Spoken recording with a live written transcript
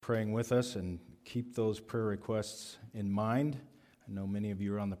praying with us, and keep those prayer requests in mind. I know many of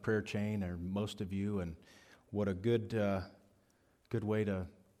you are on the prayer chain, or most of you, and what a good way to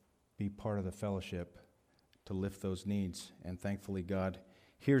be part of the fellowship, to lift those needs, and thankfully God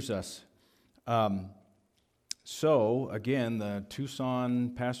hears us. So, again, the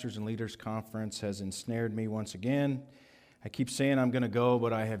Tucson Pastors and Leaders Conference has ensnared me once again. I keep saying I'm going to go,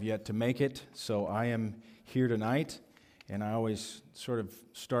 but I have yet to make it, so I am here tonight. And I always sort of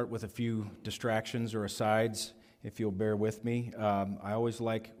start with a few distractions or asides, if you'll bear with me. I always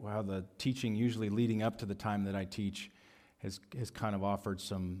like how the teaching, usually leading up to the time that I teach, has kind of offered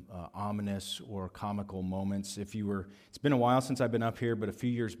some ominous or comical moments. It's been a while since I've been up here, but a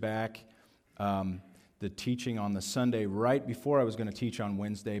few years back, the teaching on the Sunday right before I was going to teach on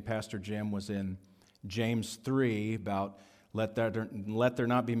Wednesday, Pastor Jim was in James 3 about let there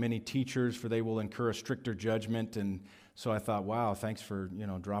not be many teachers, for they will incur a stricter judgment. And so I thought, wow, thanks for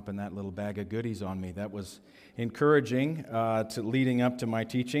dropping that little bag of goodies on me. That was encouraging to leading up to my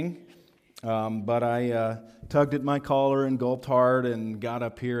teaching. But I tugged at my collar and gulped hard and got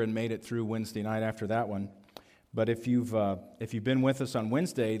up here and made it through Wednesday night after that one. But if you've been with us on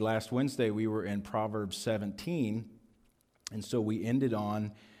last Wednesday we were in Proverbs 17, and so we ended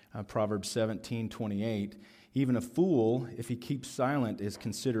on Proverbs 17:28. Even a fool, if he keeps silent, is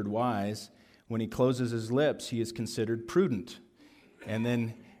considered wise. When he closes his lips, he is considered prudent. And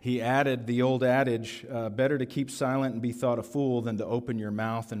then he added the old adage, better to keep silent and be thought a fool than to open your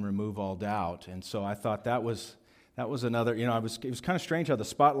mouth and remove all doubt. And so I thought that was another, it was kind of strange how the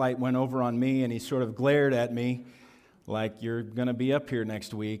spotlight went over on me and he sort of glared at me like, you're going to be up here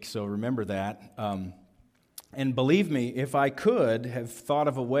next week, so remember that. And believe me, if I could have thought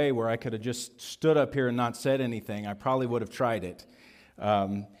of a way where I could have just stood up here and not said anything, I probably would have tried it.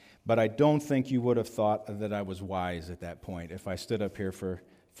 But I don't think you would have thought that I was wise at that point if I stood up here for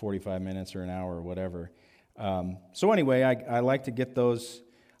 45 minutes or an hour or whatever. So anyway, I like to get those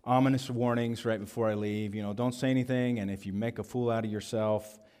ominous warnings right before I leave. Don't say anything, and if you make a fool out of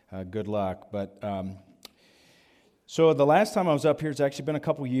yourself, good luck. But so the last time I was up here, it's actually been a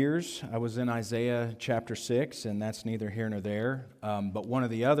couple years. I was in Isaiah chapter 6, and that's neither here nor there. But one of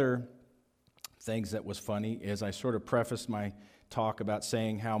the other things that was funny is I sort of prefaced my talk about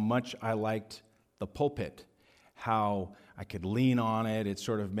saying how much I liked the pulpit, how I could lean on it. It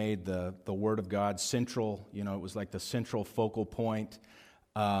sort of made the Word of God central. It was like the central focal point.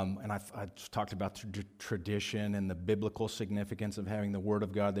 And I talked about tradition and the biblical significance of having the Word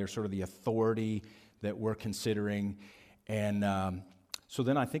of God there, sort of the authority that we're considering. And so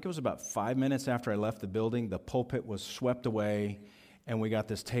then I think it was about 5 minutes after I left the building, the pulpit was swept away, and we got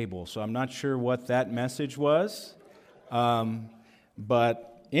this table. So I'm not sure what that message was.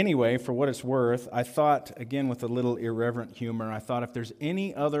 But anyway, for what it's worth, I thought, again with a little irreverent humor, I thought if there's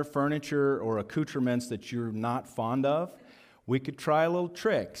any other furniture or accoutrements that you're not fond of, we could try a little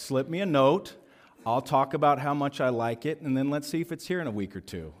trick. Slip me a note. I'll talk about how much I like it, and then let's see if it's here in a week or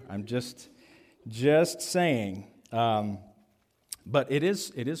two. I'm just saying. But it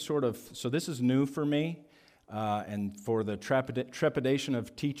is sort of, so this is new for me, and for the trepidation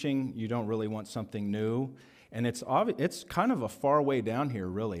of teaching, you don't really want something new. And it's kind of a far way down here,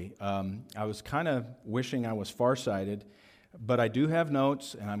 really. I was kind of wishing I was farsighted, but I do have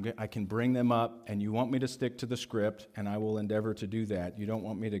notes, and I can bring them up, and you want me to stick to the script, and I will endeavor to do that. You don't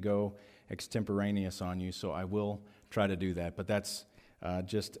want me to go extemporaneous on you, so I will try to do that. But that's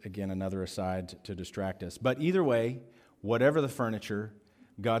just, again, another aside to distract us. But either way, whatever the furniture,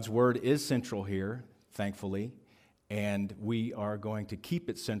 God's Word is central here, thankfully, and we are going to keep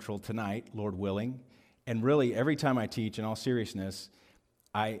it central tonight, Lord willing. And really, every time I teach, in all seriousness,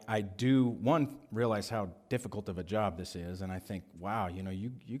 I do, realize how difficult of a job this is, and I think, wow,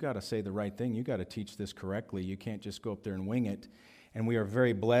 you got to say the right thing. You got to teach this correctly. You can't just go up there and wing it. And we are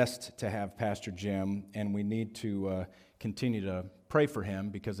very blessed to have Pastor Jim, and we need to continue to pray for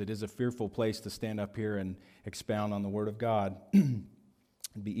him, because it is a fearful place to stand up here and expound on the Word of God. It'd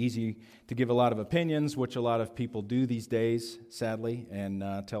be easy to give a lot of opinions, which a lot of people do these days, sadly,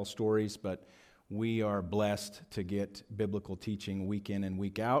 and tell stories, but we are blessed to get biblical teaching week in and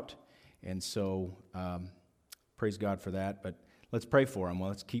week out, and so praise God for that. But let's pray for them. Well,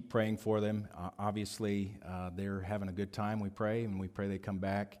 let's keep praying for them. Obviously, they're having a good time, we pray, and we pray they come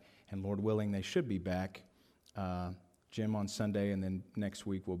back, and Lord willing, they should be back. Jim on Sunday, and then next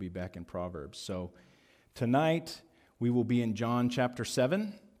week we'll be back in Proverbs. So tonight we will be in John chapter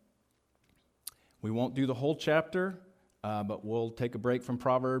 7. We won't do the whole chapter, but we'll take a break from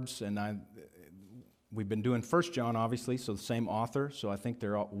Proverbs, and we've been doing 1 John, obviously, so the same author, so I think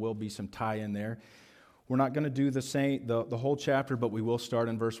there will be some tie-in there. We're not going to do the whole chapter, but we will start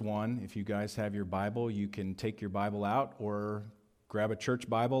in verse 1. If you guys have your Bible, you can take your Bible out or grab a church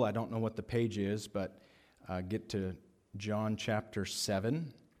Bible. I don't know what the page is, but get to John chapter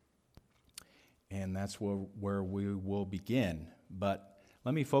 7, and that's where we will begin. But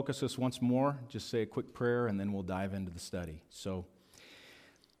let me focus this once more, just say a quick prayer, and then we'll dive into the study. So,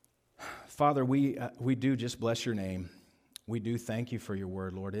 Father, we do just bless your name. We do thank you for your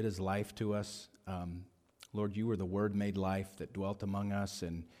word, Lord. It is life to us. Lord, you are the Word made life that dwelt among us,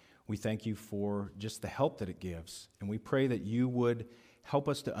 and we thank you for just the help that it gives. And we pray that you would help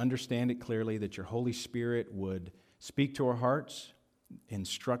us to understand it clearly, that your Holy Spirit would speak to our hearts,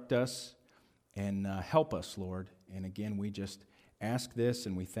 instruct us, and help us, Lord. And again, we just ask this,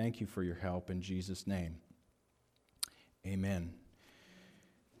 and we thank you for your help in Jesus' name. Amen.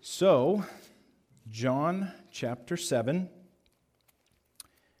 So, John chapter 7,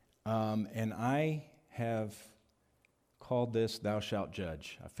 and I have called this Thou Shalt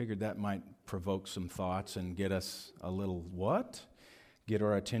Judge. I figured that might provoke some thoughts and get us a little get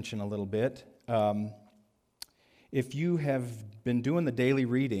our attention a little bit. If you have been doing the daily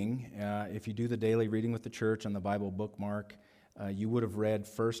reading, if you do the daily reading with the church on the Bible bookmark, you would have read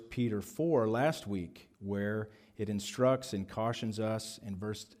 1 Peter 4 last week, where it instructs and cautions us in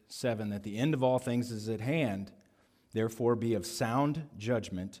verse 7 that the end of all things is at hand. Therefore be of sound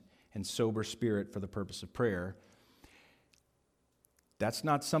judgment and sober spirit for the purpose of prayer. That's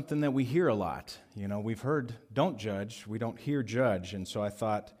not something that we hear a lot. You know, we've heard don't judge, we don't hear judge, and so I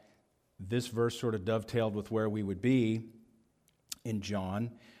thought this verse sort of dovetailed with where we would be in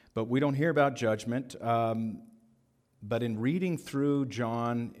John, but we don't hear about judgment. But in reading through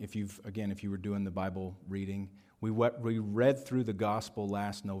John, if you were doing the Bible reading, we read through the gospel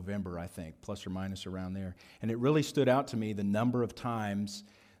last November, I think, plus or minus around there, and it really stood out to me the number of times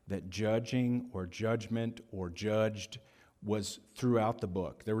that judging or judgment or judged was throughout the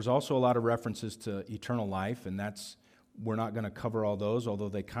book. There was also a lot of references to eternal life, and we're not going to cover all those, although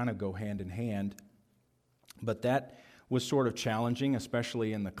they kind of go hand in hand. But that was sort of challenging,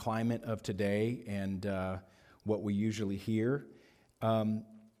 especially in the climate of today and what we usually hear. And,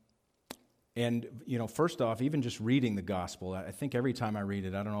 first off, even just reading the gospel, I think every time I read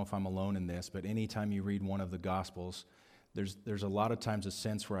it, I don't know if I'm alone in this, but anytime you read one of the gospels, there's a lot of times a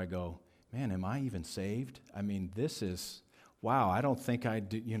sense where I go, man, am I even saved? I mean, this is, wow, I don't think I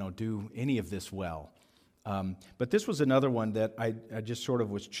do any of this well. But this was another one that I just sort of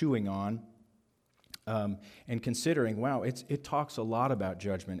was chewing on and considering, wow, it talks a lot about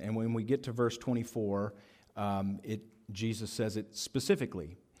judgment. And when we get to verse 24, Jesus says it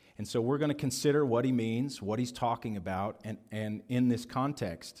specifically. And so we're going to consider what he means, what he's talking about, and in this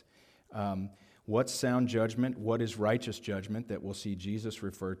context. What's sound judgment? What is righteous judgment that we'll see Jesus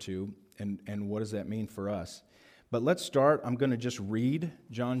refer to? And what does that mean for us? But let's start. I'm going to just read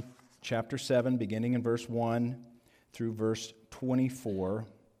John chapter 7, beginning in verse 1 through verse 24.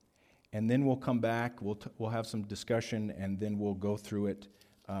 And then we'll come back. We'll have some discussion, and then we'll go through it,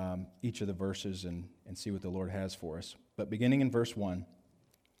 each of the verses, and see what the Lord has for us. But beginning in verse 1.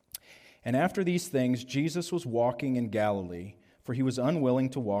 And after these things, Jesus was walking in Galilee, for he was unwilling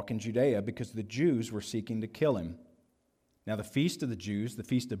to walk in Judea because the Jews were seeking to kill him. Now the feast of the Jews, the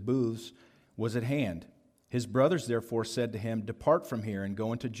feast of booths, was at hand. His brothers therefore said to him, Depart from here and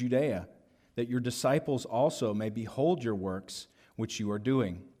go into Judea, that your disciples also may behold your works which you are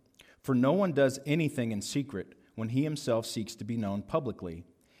doing. For no one does anything in secret when he himself seeks to be known publicly.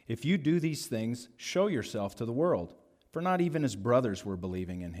 If you do these things, show yourself to the world, for not even his brothers were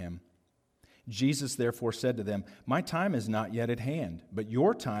believing in him. Jesus therefore said to them, My time is not yet at hand, but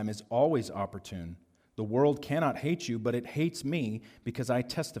your time is always opportune. The world cannot hate you, but it hates me because I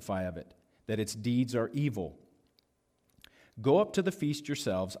testify of it, that its deeds are evil. Go up to the feast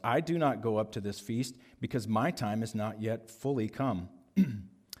yourselves. I do not go up to this feast because my time is not yet fully come.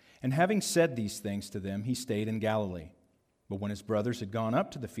 And having said these things to them, he stayed in Galilee. But when his brothers had gone up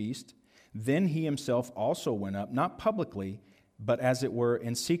to the feast, then he himself also went up, not publicly, but as it were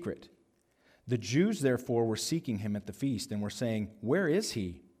in secret. The Jews therefore were seeking him at the feast and were saying, Where is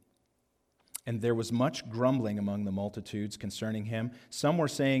he? And there was much grumbling among the multitudes concerning him. Some were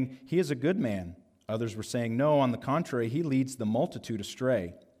saying, He is a good man. Others were saying, No, on the contrary, he leads the multitude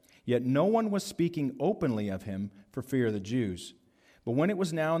astray. Yet no one was speaking openly of him for fear of the Jews. But when it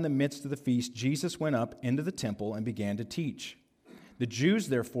was now in the midst of the feast, Jesus went up into the temple and began to teach. The Jews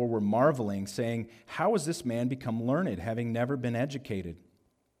therefore were marveling, saying, How has this man become learned, having never been educated?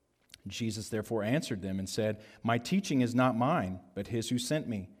 Jesus therefore answered them and said, My teaching is not mine, but his who sent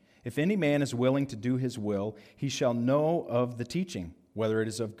me. If any man is willing to do his will, he shall know of the teaching, whether it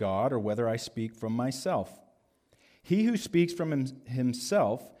is of God or whether I speak from myself. He who speaks from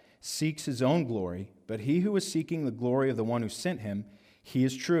himself seeks his own glory, but he who is seeking the glory of the one who sent him, he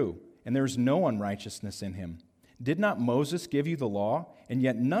is true, and there is no unrighteousness in him. Did not Moses give you the law? And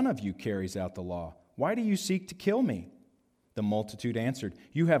yet none of you carries out the law. Why do you seek to kill me?" The multitude answered,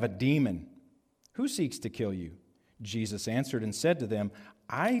 "You have a demon. Who seeks to kill you?" Jesus answered and said to them,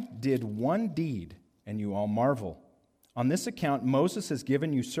 "I did one deed, and you all marvel. On this account Moses has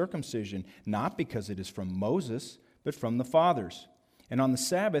given you circumcision, not because it is from Moses, but from the fathers. And on the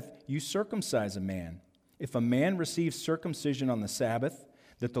Sabbath you circumcise a man. If a man receives circumcision on the Sabbath,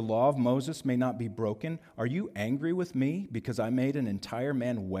 that the law of Moses may not be broken, are you angry with me because I made an entire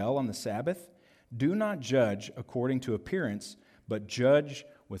man well on the Sabbath? Do not judge according to appearance, but judge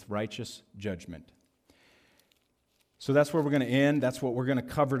with righteous judgment." So that's where we're going to end. That's what we're going to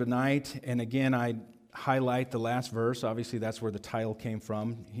cover tonight. And again, I highlight the last verse. Obviously, that's where the title came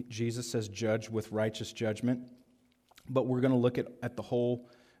from. Jesus says, "Judge with righteous judgment." But we're going to look at the whole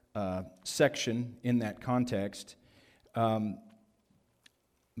section in that context.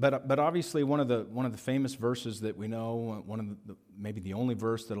 But obviously, one of the famous verses that we know, maybe the only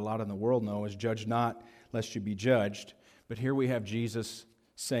verse that a lot in the world know, is "Judge not, lest you be judged." But here we have Jesus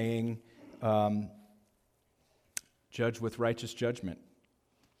saying, "Judge with righteous judgment."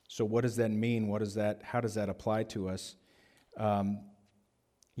 So what does that mean? How does that apply to us?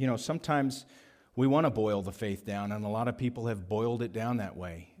 Sometimes we want to boil the faith down, and a lot of people have boiled it down that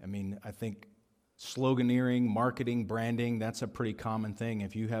way. I mean, I think sloganeering, marketing, branding, that's a pretty common thing.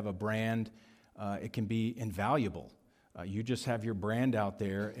 If you have a brand, it can be invaluable. You just have your brand out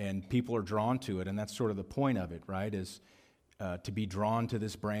there, and people are drawn to it, and that's sort of the point of it, right, is to be drawn to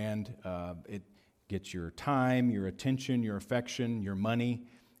this brand. It gets your time, your attention, your affection, your money.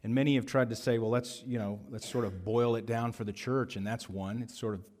 And many have tried to say, well, let's sort of boil it down for the church, and that's one. It's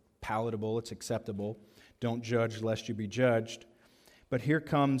sort of palatable, it's acceptable. Don't judge lest you be judged. But here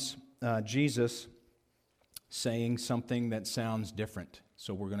comes Jesus saying something that sounds different.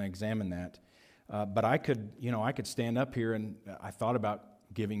 So we're going to examine that. But I could stand up here, and I thought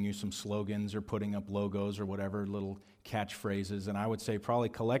about giving you some slogans or putting up logos or whatever, little catchphrases, and I would say probably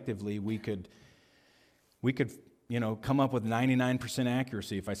collectively we could come up with 99%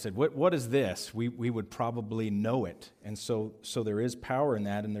 accuracy. If I said, what is this? We would probably know it. And so there is power in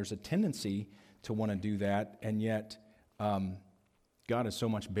that, and there's a tendency to want to do that, and yet God is so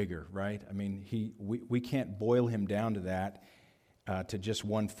much bigger, right? I mean, we can't boil him down to that, to just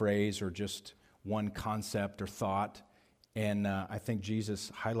one phrase or just one concept or thought. And I think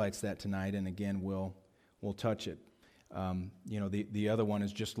Jesus highlights that tonight, and again, we'll touch it. The other one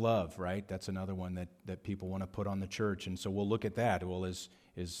is just love, right? That's another one that people want to put on the church, and so we'll look at that. Well, is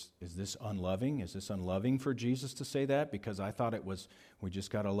this unloving? Is this unloving for Jesus to say that? Because I thought it was, we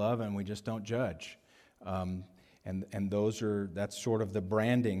just got to love and we just don't judge. And that's sort of the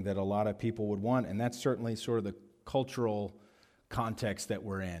branding that a lot of people would want, and that's certainly sort of the cultural context that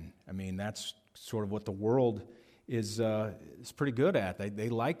we're in. I mean, that's sort of what the world is pretty good at. They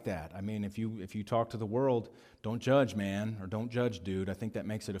like that. I mean, if you talk to the world, don't judge, man, or don't judge, dude. I think that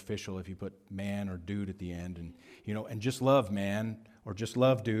makes it official if you put man or dude at the end, and just love, man, or just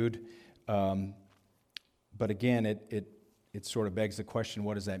love, dude. But again, it sort of begs the question,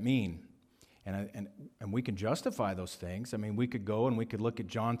 what does that mean? And we can justify those things. I mean, we could go and we could look at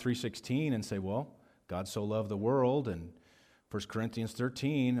John 3:16 and say, well, God so loved the world, and 1 Corinthians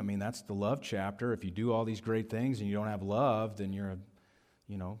 13, I mean, that's the love chapter. If you do all these great things and you don't have love, then you're a,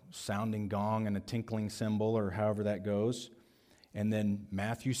 sounding gong and a tinkling cymbal, or however that goes. And then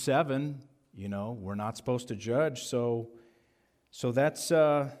Matthew 7, we're not supposed to judge, so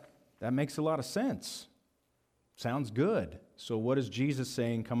that makes a lot of sense. Sounds good. So what is Jesus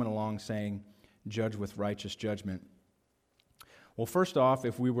saying, coming along saying, judge with righteous judgment? Well, first off,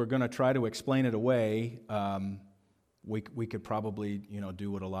 if we were going to try to explain it away, we could probably, do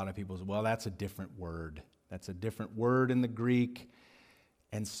what a lot of people say, well, that's a different word. That's a different word in the Greek.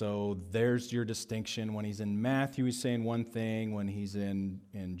 And so there's your distinction. When he's in Matthew, he's saying one thing. When he's in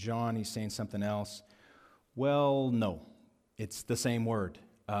John, he's saying something else. Well, no. It's the same word.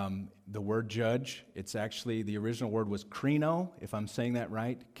 The word judge, it's actually, the original word was krino, if I'm saying that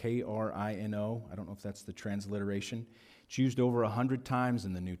right, Krino. I don't know if that's the transliteration. It's used over 100 times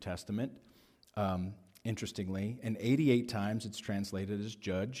in the New Testament. Interestingly, and 88 times it's translated as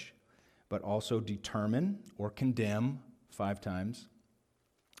judge, but also determine or condemn 5 times,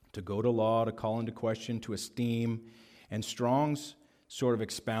 to go to law, to call into question, to esteem, and Strong's sort of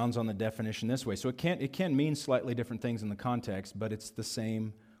expounds on the definition this way. So it can mean slightly different things in the context, but it's the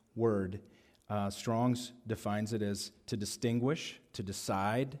same word. Strong's defines it as to distinguish, to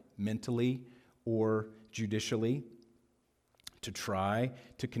decide mentally or judicially, to try,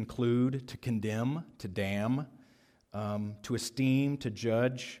 to conclude, to condemn, to damn, to esteem, to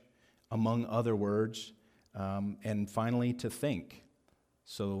judge, among other words, and finally to think.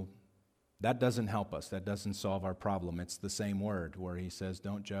 So that doesn't help us. That doesn't solve our problem. It's the same word. Where he says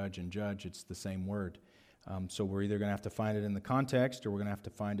don't judge and judge, it's the same word. So we're either going to have to find it in the context or we're going to have to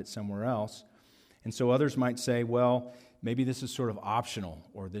find it somewhere else. And so others might say, well, maybe this is sort of optional,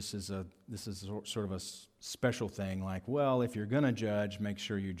 or this is sort of a special thing, like, well, if you're going to judge, make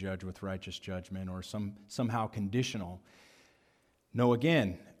sure you judge with righteous judgment, or somehow conditional. No,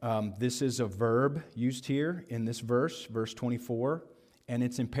 again, this is a verb used here in this verse 24, and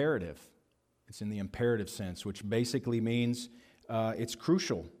it's imperative. It's in the imperative sense, which basically means it's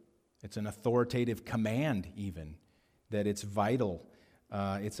crucial. It's an authoritative command even, that it's vital.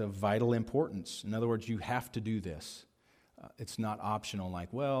 It's of vital importance. In other words, you have to do this. It's not optional,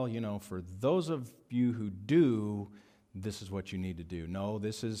 like, well, for those of you who do, this is what you need to do. No,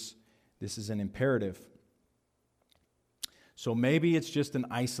 this is an imperative. So maybe it's just an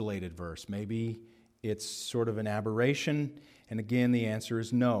isolated verse. Maybe it's sort of an aberration. And again, the answer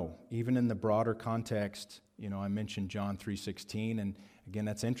is no. Even in the broader context, I mentioned John 3:16, and again,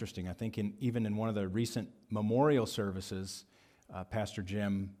 that's interesting. I think even in one of the recent memorial services, Pastor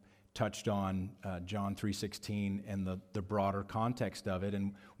Jim touched on John 3:16 and the broader context of it,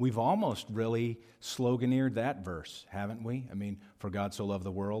 and we've almost really sloganeered that verse, haven't we? I mean, for God so loved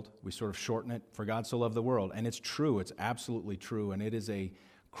the world, we sort of shorten it, for God so loved the world, and it's true, it's absolutely true, and it is a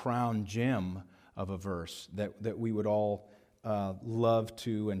crown gem of a verse that we would all love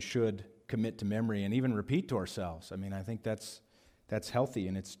to and should commit to memory and even repeat to ourselves. I mean, I think that's healthy,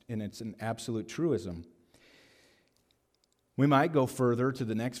 and it's an absolute truism. We might go further to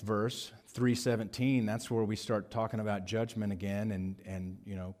the next verse, 3:17. That's where we start talking about judgment again,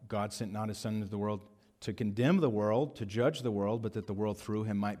 and God sent not his Son into the world to condemn the world, to judge the world, but that the world through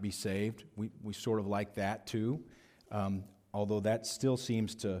him might be saved. We sort of like that too, although that still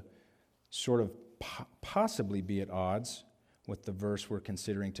seems to sort of possibly be at odds with the verse we're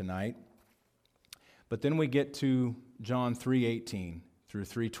considering tonight. But then we get to John 3:18 through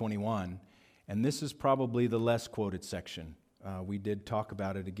 3:21, and this is probably the less quoted section. We did talk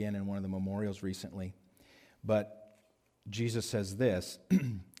about it again in one of the memorials recently. But Jesus says this,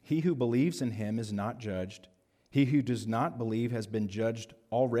 "He who believes in him is not judged. He who does not believe has been judged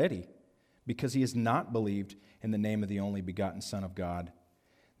already, because he has not believed in the name of the only begotten Son of God.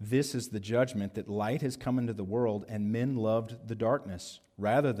 This is the judgment, that light has come into the world, and men loved the darkness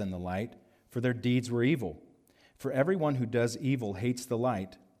rather than the light, for their deeds were evil. For everyone who does evil hates the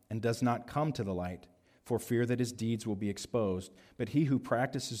light and does not come to the light, for fear that his deeds will be exposed. But he who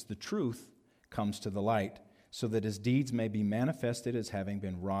practices the truth comes to the light, so that his deeds may be manifested as having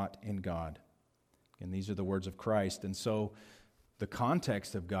been wrought in God." And these are the words of Christ. And so the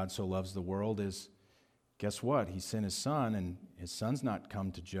context of God so loves the world is, guess what? He sent his Son, and his Son's not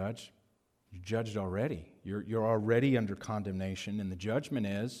come to judge. You're judged already. You're already under condemnation, and the judgment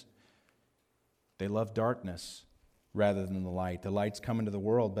is they love darkness rather than the light. The light's come into the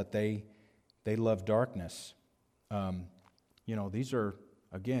world, but they love darkness. These are,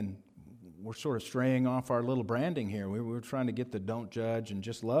 again, we're sort of straying off our little branding here. We're trying to get the don't judge and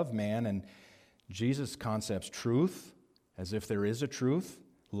just love man, and Jesus concepts truth, as if there is a truth,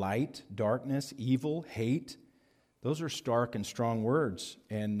 light, darkness, evil, hate. Those are stark and strong words,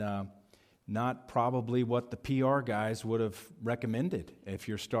 and not probably what the PR guys would have recommended if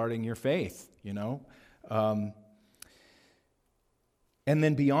you're starting your faith, And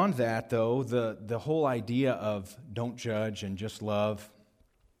then beyond that, though, the whole idea of don't judge and just love,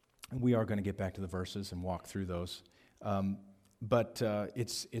 we are going to get back to the verses and walk through those. But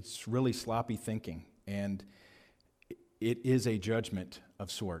it's really sloppy thinking, and it is a judgment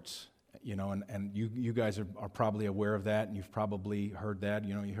of sorts, and you guys are probably aware of that, and you've probably heard that.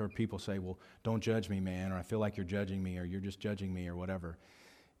 You heard people say, well, don't judge me, man, or I feel like you're judging me, or you're just judging me, or whatever.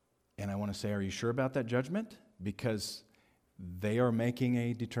 And I want to say, are you sure about that judgment? Because they are making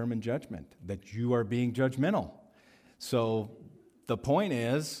a determined judgment that you are being judgmental. So the point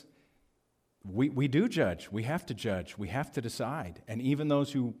is, we do judge. We have to judge. We have to decide. And even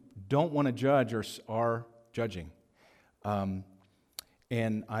those who don't want to judge are judging.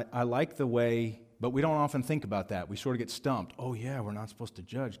 And I like the way, but we don't often think about that. We sort of get stumped. Oh yeah, we're not supposed to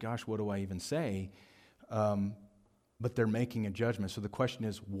judge. Gosh, what do I even say? But they're making a judgment. So the question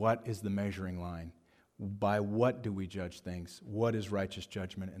is, what is the measuring line? By what do we judge things? What is righteous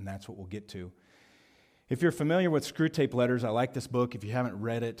judgment? And that's what we'll get to. If you're familiar with Screw Tape Letters, I like this book. If you haven't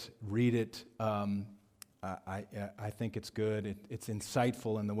read it, read it. I think it's good. It's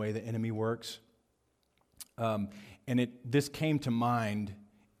insightful in the way the enemy works. This came to mind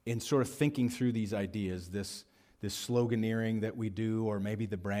in sort of thinking through these ideas, this sloganeering that we do, or maybe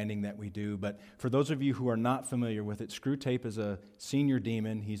the branding that we do. But for those of you who are not familiar with it, Screw Tape is a senior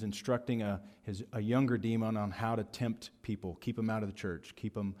demon. He's instructing a younger demon on how to tempt people, keep them out of the church,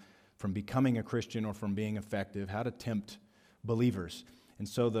 keep them from becoming a Christian or from being effective, how to tempt believers. And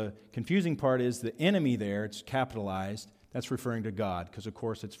so the confusing part is the enemy there, it's capitalized, that's referring to God, because of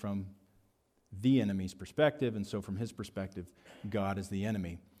course it's from the enemy's perspective, and so from his perspective, God is the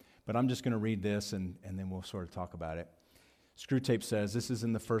enemy. But I'm just going to read this, and then we'll sort of talk about it. Screw Tape says, this is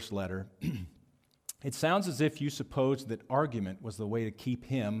in the first letter, "It sounds as if you supposed that argument was the way to keep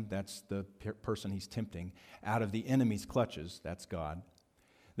him," that's the person he's tempting, "out of the enemy's clutches," that's God.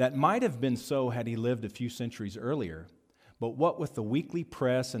 "That might have been so had he lived a few centuries earlier, but what with the weekly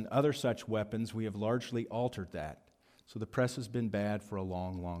press and other such weapons, we have largely altered that." So the press has been bad for a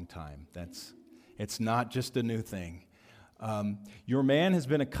long, long time. It's not just a new thing. "Your man has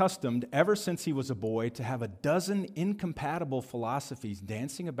been accustomed ever since he was a boy to have a dozen incompatible philosophies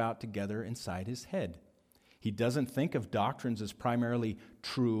dancing about together inside his head. He doesn't think of doctrines as primarily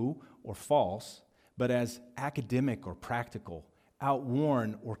true or false, but as academic or practical,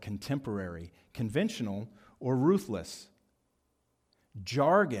 outworn or contemporary, conventional or ruthless.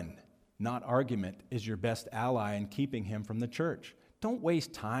 Jargon, not argument, is your best ally in keeping him from the church. Don't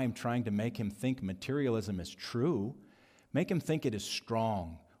waste time trying to make him think materialism is true. Make him think it is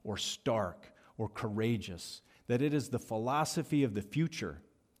strong or stark or courageous, that it is the philosophy of the future.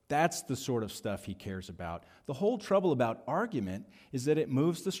 That's the sort of stuff he cares about. The whole trouble about argument is that it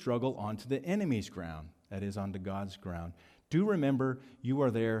moves the struggle onto the enemy's ground, that is, onto God's ground. Do remember, you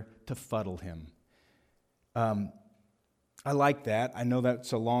are there to fuddle him." I like that. I know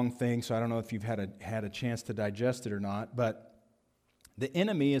that's a long thing, so I don't know if you've had a chance to digest it or not, but the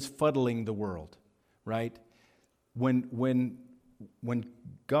enemy is fuddling the world, right? When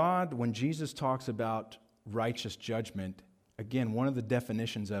Jesus talks about righteous judgment, again, one of the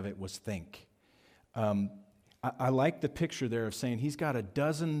definitions of it was think. I like the picture there of saying he's got a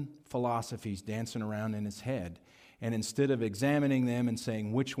dozen philosophies dancing around in his head, and instead of examining them and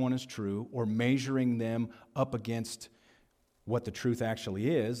saying which one is true or measuring them up against what the truth actually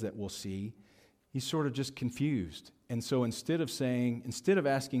is that we'll see, he's sort of just confused. And so instead of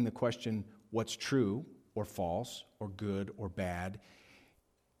asking the question, what's true or false or good or bad,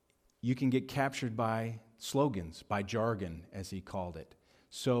 you can get captured by slogans, by jargon, as he called it.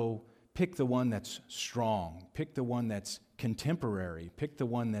 So pick the one that's strong, pick the one that's contemporary, pick the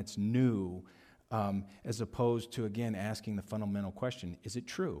one that's new, as opposed to, again, asking the fundamental question, is it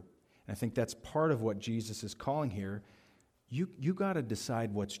true? And I think that's part of what Jesus is calling here. You got to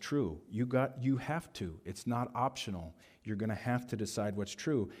decide what's true. You have to. It's not optional. You're going to have to decide what's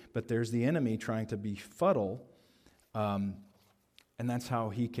true. But there's the enemy trying to befuddle, and that's how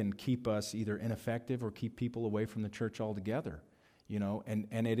he can keep us either ineffective or keep people away from the church altogether. And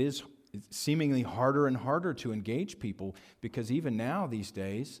it is seemingly harder and harder to engage people, because even now these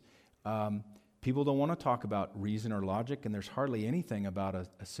days, people don't want to talk about reason or logic, and there's hardly anything about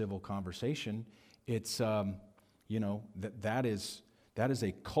a civil conversation. It's that is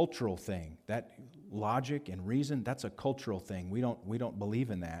a cultural thing. That logic and reason, that's a cultural thing. We don't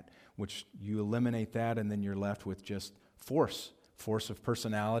believe in that. Which you eliminate that, and then you're left with just force of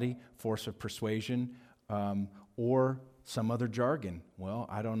personality, force of persuasion, or some other jargon. Well,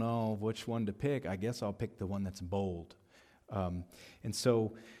 I don't know which one to pick. I guess I'll pick the one that's bold. And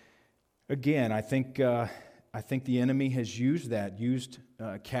so, again, I think the enemy has used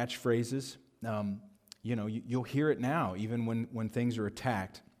catchphrases. You'll hear it now, even when things are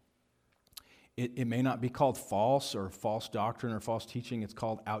attacked. It may not be called false or false doctrine or false teaching. It's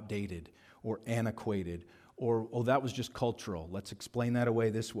called outdated or antiquated, or, oh, that was just cultural. Let's explain that away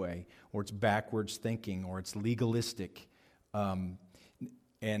this way. Or it's backwards thinking, or it's legalistic.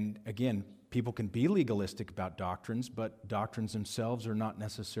 And again, people can be legalistic about doctrines, but doctrines themselves are not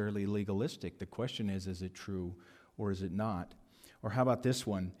necessarily legalistic. The question is it true or is it not? Or how about this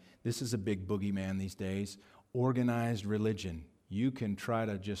one? This is a big boogeyman these days. Organized religion. You can try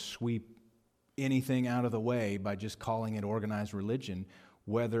to just sweep anything out of the way by just calling it organized religion.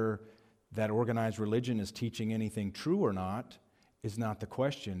 Whether that organized religion is teaching anything true or not is not the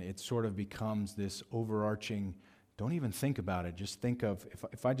question. It sort of becomes this overarching, don't even think about it. Just think of,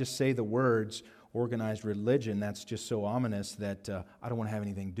 if I just say the words organized religion, that's just so ominous that I don't want to have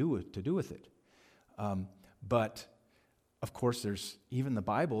anything to do with it. But of course, there's even the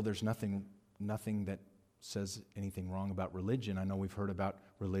Bible. There's nothing that says anything wrong about religion. I know we've heard about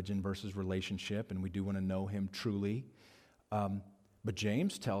religion versus relationship, and we do want to know him truly. But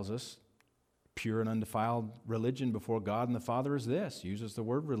James tells us pure and undefiled religion before God and the Father is this, uses the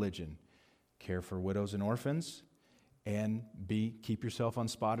word religion. Care for widows and orphans, and keep yourself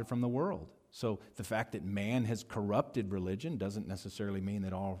unspotted from the world. So the fact that man has corrupted religion doesn't necessarily mean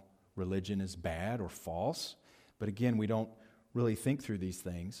that all religion is bad or false. But again, we don't really think through these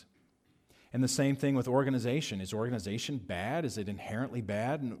things. And the same thing with organization. Is organization bad? Is it inherently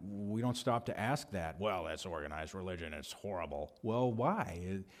bad? And we don't stop to ask that. Well, that's organized religion. It's horrible. Well,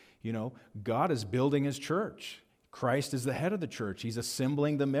 why? God is building his church. Christ is the head of the church. He's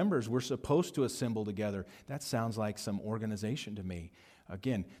assembling the members. We're supposed to assemble together. That sounds like some organization to me.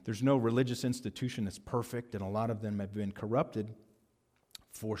 Again, there's no religious institution that's perfect, and a lot of them have been corrupted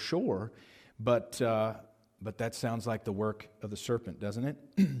for sure. But that sounds like the work of the serpent, doesn't it?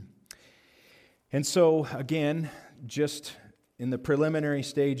 And so, again, just in the preliminary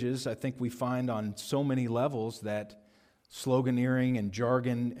stages, I think we find on so many levels that sloganeering and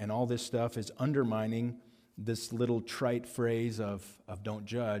jargon and all this stuff is undermining this little trite phrase of don't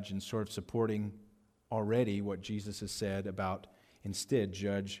judge, and sort of supporting already what Jesus has said about instead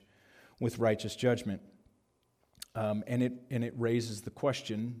judge with righteous judgment. And it raises the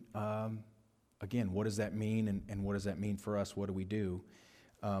question, again, what does that mean, and what does that mean for us? What do we do?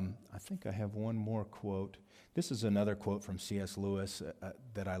 I think I have one more quote. This is another quote from C.S. Lewis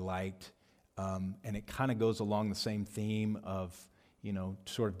that I liked, and it kind of goes along the same theme of,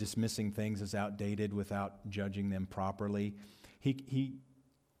 sort of dismissing things as outdated without judging them properly. He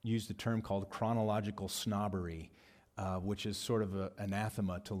used a term called chronological snobbery, which is sort of an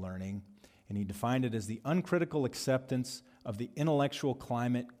anathema to learning, and he defined it as the uncritical acceptance of the intellectual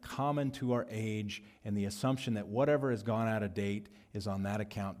climate common to our age and the assumption that whatever has gone out of date is on that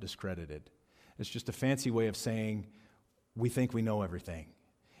account discredited. It's just a fancy way of saying we think we know everything.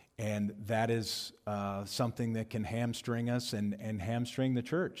 And that is something that can hamstring us and hamstring the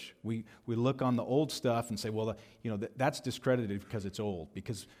church. We look on the old stuff and say, well, that's discredited because it's old,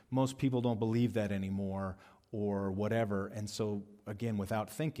 because most people don't believe that anymore or whatever. And so, again, without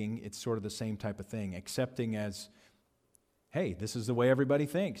thinking, it's sort of the same type of thing, accepting as, hey, this is the way everybody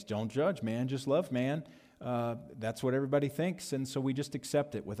thinks. Don't judge, man. Just love, man. That's what everybody thinks. And so we just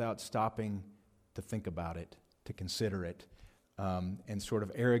accept it without stopping to think about it, to consider it, and sort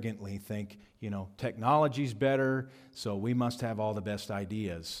of arrogantly think, technology's better, so we must have all the best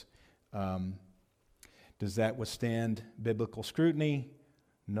ideas. Does that withstand biblical scrutiny?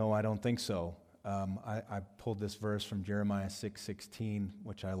 No, I don't think so. I pulled this verse from Jeremiah 6:16,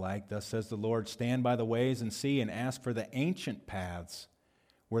 which I like. Thus says the Lord, stand by the ways and see, and ask for the ancient paths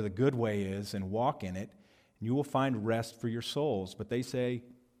where the good way is, and walk in it, and you will find rest for your souls. But they say,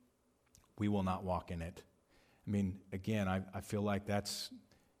 we will not walk in it. I mean, again, I feel like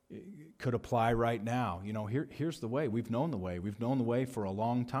could apply right now. Here's the way. We've known the way. We've known the way for a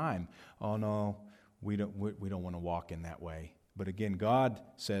long time. Oh no, we don't want to walk in that way. But again, God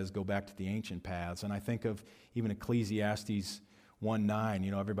says go back to the ancient paths. And I think of even Ecclesiastes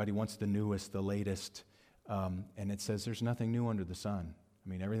 1:9. Everybody wants the newest, the latest. And it says there's nothing new under the sun. I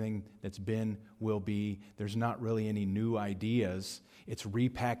mean, everything that's been will be. There's not really any new ideas. It's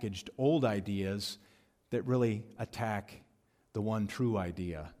repackaged old ideas that really attack the one true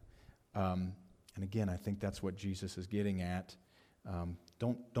idea. And again, I think that's what Jesus is getting at.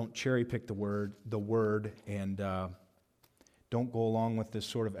 Don't cherry pick the word, and don't go along with this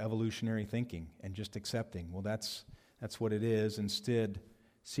sort of evolutionary thinking and just accepting. Well, that's what it is. Instead,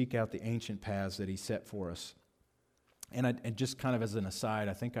 seek out the ancient paths that he set for us. And just kind of as an aside,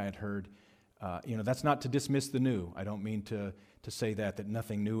 I think I had heard, that's not to dismiss the new. I don't mean to say that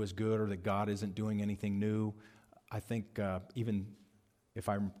nothing new is good or that God isn't doing anything new. I think even if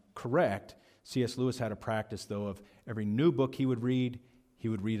I'm correct, C.S. Lewis had a practice, though, of every new book he would read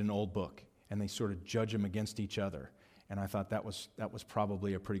an old book, and they sort of judge them against each other. And I thought that was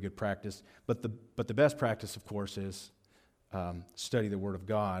probably a pretty good practice. But the best practice, of course, is study the Word of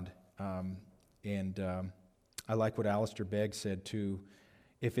God. I like what Alistair Begg said too.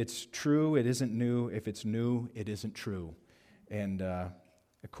 If it's true, it isn't new. If it's new, it isn't true. And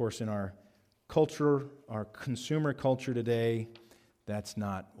of course, in our culture, our consumer culture today, that's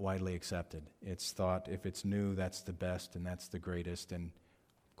not widely accepted. It's thought if it's new, that's the best and that's the greatest. And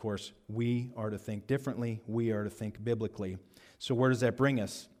of course, we are to think differently. We are to think biblically. So where does that bring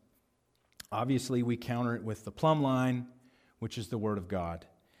us? Obviously, we counter it with the plumb line, which is the Word of God.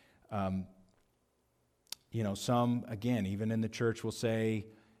 Some, again, even in the church will say,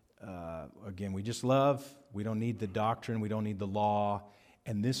 again, we just love. We don't need the doctrine. We don't need the law.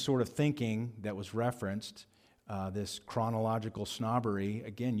 And this sort of thinking that was referenced, this chronological snobbery,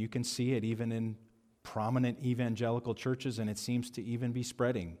 again, you can see it even in prominent evangelical churches, and it seems to even be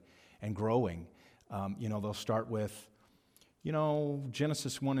spreading and growing. They'll start with,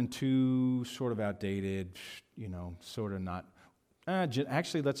 Genesis 1 and 2, sort of outdated, sort of not.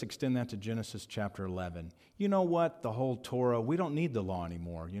 Actually, let's extend that to Genesis chapter 11. You know what? The whole Torah, we don't need the law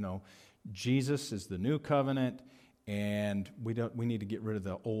anymore. Jesus is the new covenant, and we need to get rid of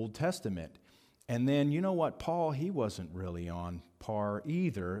the Old Testament. And then, you know what? Paul, he wasn't really on par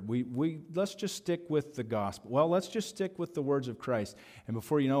either. Let's just stick with the gospel. Well, let's just stick with the words of Christ. And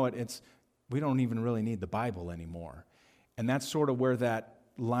before you know it, we don't even really need the Bible anymore. And that's sort of where that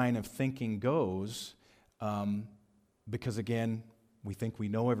line of thinking goes, because again, we think we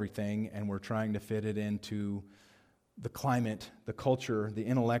know everything, and we're trying to fit it into the climate, the culture, the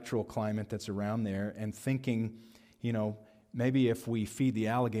intellectual climate that's around there, and thinking, maybe if we feed the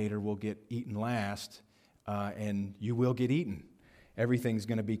alligator, we'll get eaten last, and you will get eaten. Everything's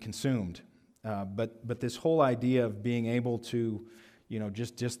going to be consumed. But this whole idea of being able to,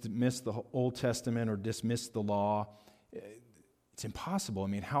 just dismiss the Old Testament or dismiss the law, it's impossible. I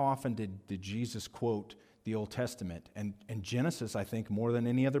mean, how often did Jesus quote the Old Testament? And Genesis, I think, more than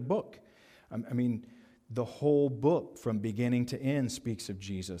any other book. I mean, the whole book from beginning to end speaks of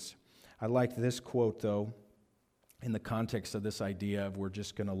Jesus. I like this quote, though, in the context of this idea of we're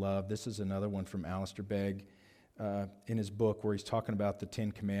just going to love. This is another one from Alistair Begg in his book where he's talking about the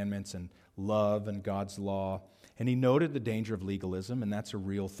Ten Commandments and love and God's law. And he noted the danger of legalism, and that's a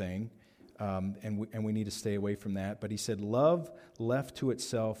real thing, and we need to stay away from that. But he said, love left to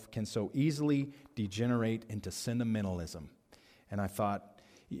itself can so easily degenerate into sentimentalism. And I thought,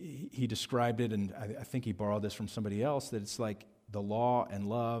 he described it, and I think he borrowed this from somebody else, that it's like the law and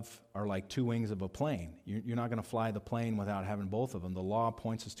love are like two wings of a plane. You're not going to fly the plane without having both of them. The law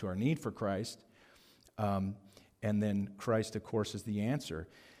points us to our need for Christ, and then Christ, of course, is the answer.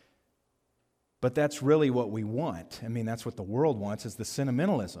 But that's really what we want. I mean, that's what the world wants, is the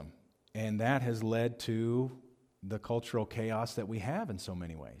sentimentalism. And that has led to the cultural chaos that we have in so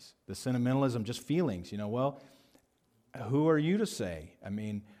many ways. The sentimentalism, just feelings, well, who are you to say? I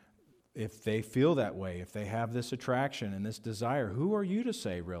mean, if they feel that way, if they have this attraction and this desire, who are you to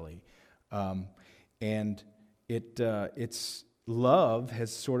say, really? And it's love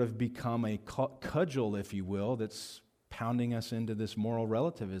has sort of become a cudgel, if you will, that's pounding us into this moral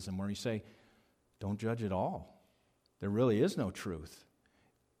relativism where you say, don't judge at all. There really is no truth.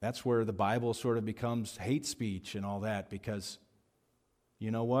 That's where the Bible sort of becomes hate speech and all that, because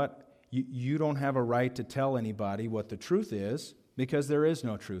you know what? You don't have a right to tell anybody what the truth is, because there is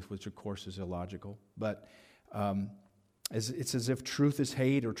no truth, which of course is illogical. But it's as if truth is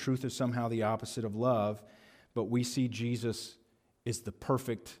hate or truth is somehow the opposite of love. But we see Jesus is the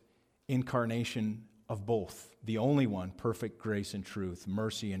perfect incarnation of both, the only one, perfect grace and truth,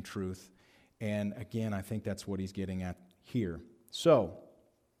 mercy and truth. And again, I think that's what he's getting at here. So,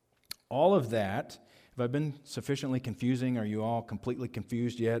 all of that, have I been sufficiently confusing? Are you all completely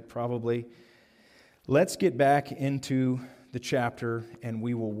confused yet? Probably. Let's get back into the chapter, and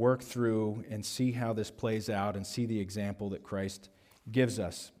we will work through and see how this plays out and see the example that Christ gives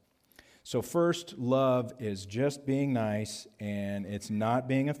us. So first, love is just being nice, and it's not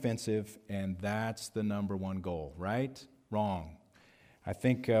being offensive, and that's the number one goal, right? Wrong. I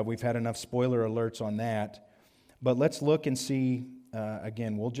think we've had enough spoiler alerts on that. But let's look and see,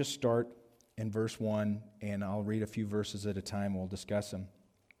 again, we'll just start in verse 1, and I'll read a few verses at a time. We'll discuss them.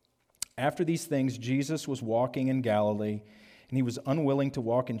 After these things, Jesus was walking in Galilee, and he was unwilling to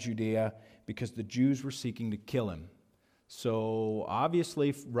walk in Judea because the Jews were seeking to kill him. So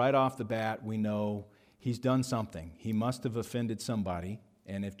obviously, right off the bat, we know he's done something. He must have offended somebody,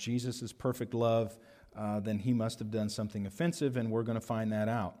 and if Jesus is perfect love, then he must have done something offensive, and we're going to find that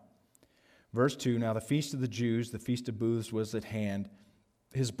out. Verse 2, now the feast of the Jews, the feast of booths, was at hand.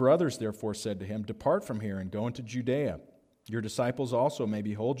 His brothers therefore said to him, depart from here and go into Judea. Your disciples also may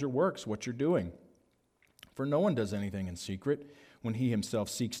behold your works, what you're doing. For no one does anything in secret when he himself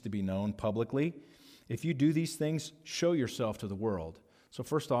seeks to be known publicly. If you do these things, show yourself to the world. So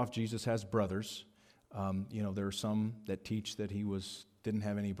first off, Jesus has brothers. There are some that teach that he didn't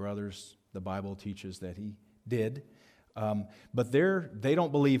have any brothers. The Bible teaches that he did. But they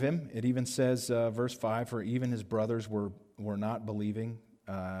don't believe him. It even says, verse 5, for even his brothers were not believing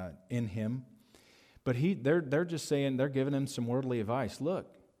in him. But they're just saying, they're giving him some worldly advice.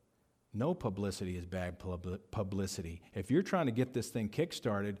 Look, no publicity is bad publicity. If you're trying to get this thing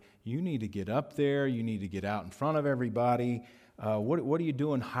kick-started, you need to get up there. You need to get out in front of everybody. What are you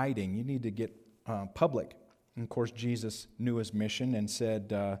doing hiding? You need to get public. And of course, Jesus knew his mission and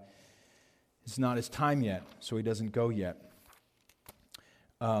said, it's not his time yet, so he doesn't go yet.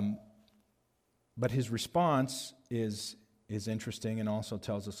 But his response is interesting and also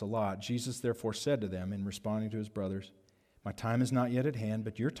tells us a lot. Jesus therefore said to them in responding to his brothers, my time is not yet at hand,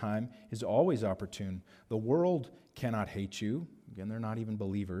 but your time is always opportune. The world cannot hate you. Again, they're not even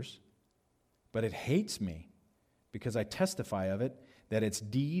believers. But it hates me because I testify of it that its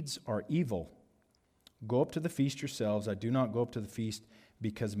deeds are evil. Go up to the feast yourselves. I do not go up to the feast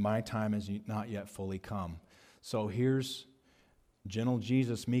because my time is not yet fully come. So here's gentle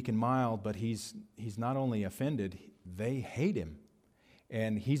Jesus, meek and mild, but he's not only offended, they hate him.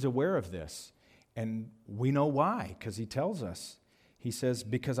 And he's aware of this. And we know why, because he tells us. He says,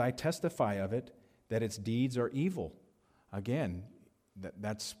 because I testify of it, that its deeds are evil. Again,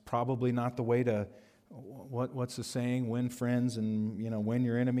 that's probably not the way to, what's the saying? Win friends and, win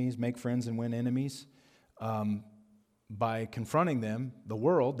your enemies, make friends and win enemies. By confronting them, the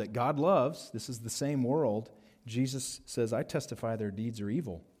world that God loves, this is the same world, Jesus says, I testify their deeds are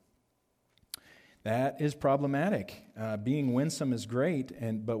evil. That is problematic. Being winsome is great,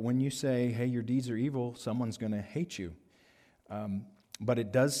 but when you say, hey, your deeds are evil, someone's going to hate you. But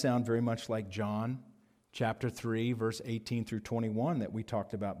it does sound very much like John chapter 3, verse 18 through 21 that we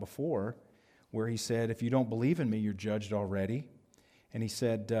talked about before, where he said, if you don't believe in me, you're judged already. And he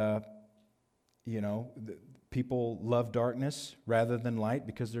said, people love darkness rather than light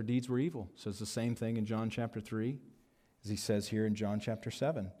because their deeds were evil. So it's the same thing in John chapter 3 as he says here in John chapter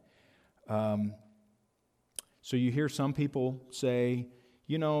 7. So you hear some people say,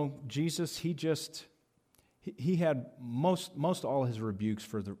 Jesus, he had most all his rebukes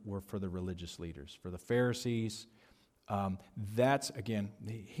were for the religious leaders, for the Pharisees.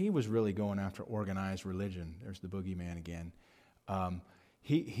 He was really going after organized religion. There's the boogeyman again.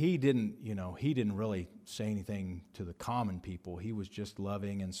 He didn't really say anything to the common people. He was just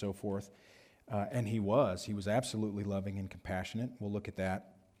loving and so forth. And he was absolutely loving and compassionate. We'll look at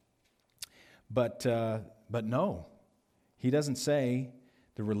that. But no, he doesn't say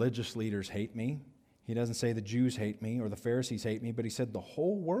the religious leaders hate me. He doesn't say the Jews hate me or the Pharisees hate me, but he said the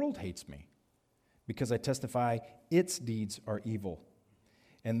whole world hates me because I testify its deeds are evil.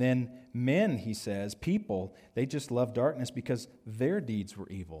 And then men, he says, people, they just love darkness because their deeds were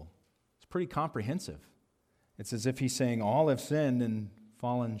evil. It's pretty comprehensive. It's as if he's saying all have sinned and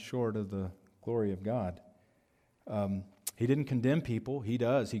fallen short of the glory of God. He didn't condemn people. He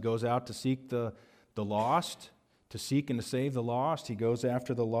does. He goes out to seek the lost, to seek and to save the lost. He goes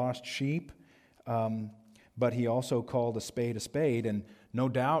after the lost sheep. But he also called a spade. And no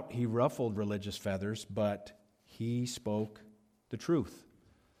doubt he ruffled religious feathers, but he spoke the truth.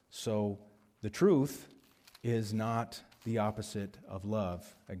 So the truth is not the opposite of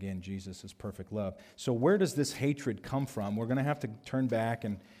love. Again, Jesus is perfect love. So where does this hatred come from? We're going to have to turn back,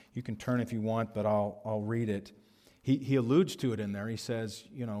 and you can turn if you want, but I'll read it. He alludes to it in there. He says,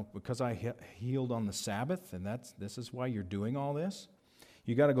 because I healed on the Sabbath, and this is why you're doing all this.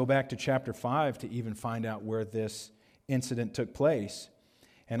 You got to go back to chapter 5 to even find out where this incident took place.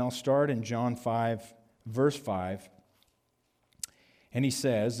 And I'll start in John 5, verse 5. And he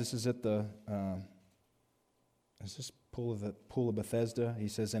says, this is at the pool of Bethesda. He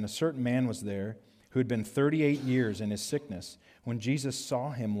says, and a certain man was there who had been 38 years in his sickness. When Jesus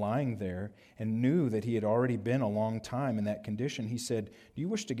saw him lying there and knew that he had already been a long time in that condition, he said, do you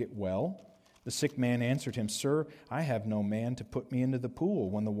wish to get well? The sick man answered him, Sir, I have no man to put me into the pool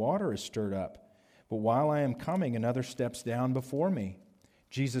when the water is stirred up. But while I am coming, another steps down before me.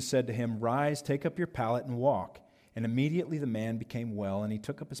 Jesus said to him, Rise, take up your pallet and walk. And immediately the man became well, and he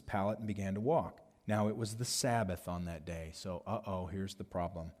took up his pallet and began to walk. Now it was the Sabbath on that day, so here's the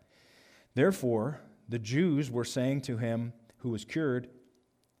problem. Therefore, the Jews were saying to him who was cured,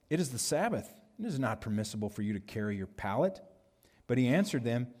 It is the Sabbath. It is not permissible for you to carry your pallet. But he answered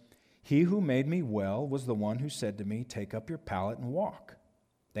them, He who made me well was the one who said to me, Take up your pallet and walk.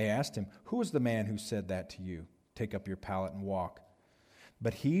 They asked him, Who was the man who said that to you? Take up your pallet and walk.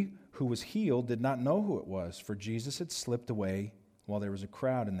 But he who was healed did not know who it was, for Jesus had slipped away while there was a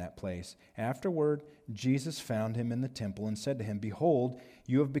crowd in that place. Afterward, Jesus found him in the temple and said to him, Behold,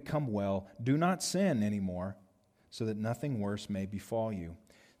 you have become well. Do not sin anymore, so that nothing worse may befall you.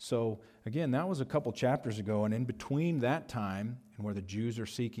 So, again, that was a couple chapters ago, and in between that time and where the Jews are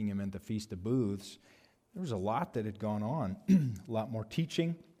seeking him at the Feast of Booths, there was a lot that had gone on. A lot more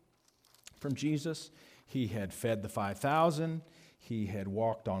teaching from Jesus. He had fed the 5,000. He had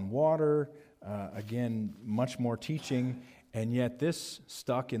walked on water. Again, much more teaching. And yet this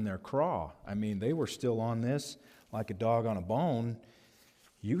stuck in their craw. I mean, they were still on this like a dog on a bone.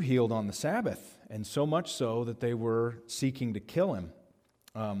 You healed on the Sabbath. and so much so that they were seeking to kill him.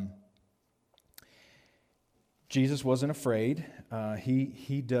 Jesus wasn't afraid.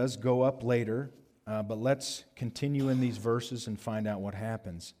 He does go up later, but let's continue in these verses and find out what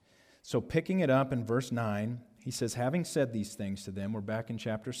happens. So picking it up in verse 9, he says, having said these things to them, we're back in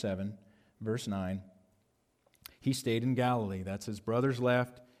chapter 7, verse 9, he stayed in Galilee. That's his brothers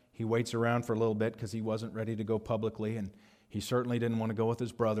left. He waits around for a little bit because he wasn't ready to go publicly, and he certainly didn't want to go with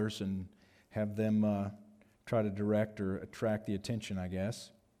his brothers and have them try to direct or attract the attention, I guess.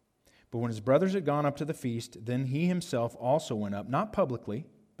 But when his brothers had gone up to the feast, then he himself also went up, not publicly,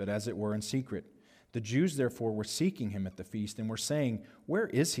 but as it were in secret. The Jews therefore were seeking him at the feast and were saying, "Where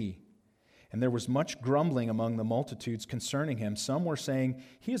is he?" And there was much grumbling among the multitudes concerning him. Some were saying,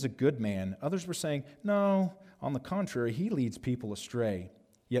 "He is a good man." Others were saying, "No, on the contrary, he leads people astray."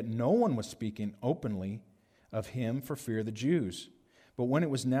 Yet no one was speaking openly of him for fear of the Jews. But when it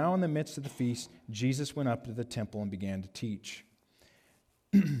was now in the midst of the feast, Jesus went up to the temple and began to teach.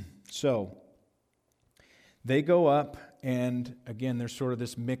 So, they go up, and again, there's sort of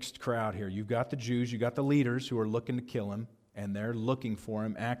this mixed crowd here. You've got the Jews, you've got the leaders who are looking to kill him, and they're looking for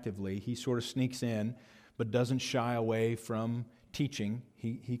him actively. He sort of sneaks in, but doesn't shy away from teaching.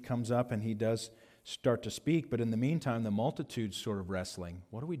 He comes up and he does start to speak, but in the meantime, the multitude's sort of wrestling.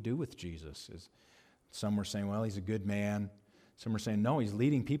 What do we do with Jesus? Some were saying, well, he's a good man. Some are saying, no, he's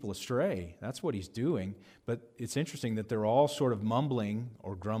leading people astray. That's what he's doing. But it's interesting that they're all sort of mumbling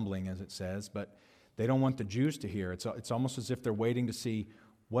or grumbling, as it says, but they don't want the Jews to hear. It's almost as if they're waiting to see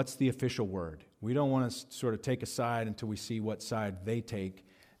what's the official word. We don't want to sort of take a side until we see what side they take.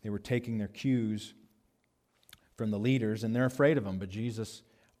 They were taking their cues from the leaders, and they're afraid of him, but Jesus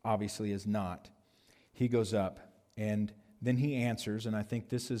obviously is not. He goes up, and then he answers, and I think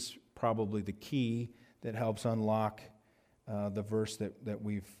this is probably the key that helps unlock the verse that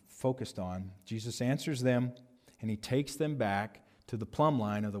we've focused on. Jesus answers them, and he takes them back to the plumb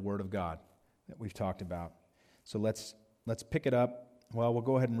line of the Word of God that we've talked about. So let's pick it up. Well, we'll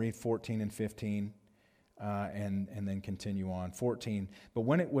go ahead and read 14 and 15 and then continue on. 14, but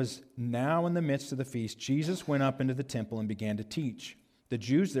when it was now in the midst of the feast, Jesus went up into the temple and began to teach. The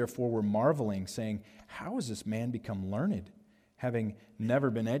Jews therefore were marveling, saying, "How has this man become learned, having never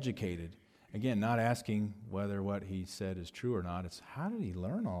been educated?" Again, not asking whether what he said is true or not. It's how did he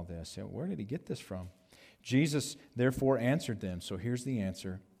learn all this? Where did he get this from? Jesus therefore answered them. So here's the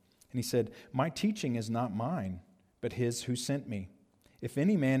answer. And he said, "My teaching is not mine, but his who sent me. If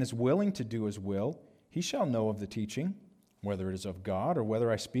any man is willing to do his will, he shall know of the teaching, whether it is of God or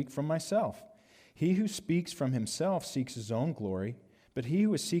whether I speak from myself. He who speaks from himself seeks his own glory, but he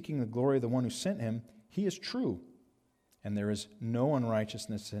who is seeking the glory of the one who sent him, he is true, and there is no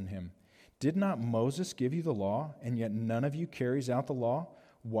unrighteousness in him. Did not Moses give you the law, and yet none of you carries out the law?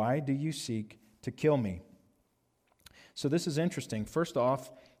 Why do you seek to kill me?" So this is interesting. First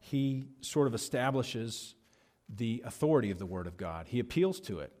off, he sort of establishes the authority of the Word of God. He appeals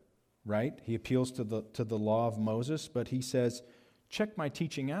to it, right? He appeals to the law of Moses, but he says, check my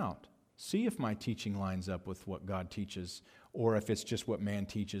teaching out. See if my teaching lines up with what God teaches, or if it's just what man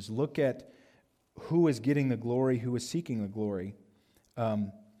teaches. Look at who is getting the glory, who is seeking the glory.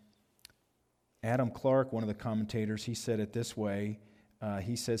 Adam Clark, one of the commentators, he said it this way.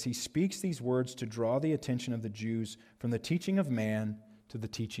 He says, he speaks these words to draw the attention of the Jews from the teaching of man to the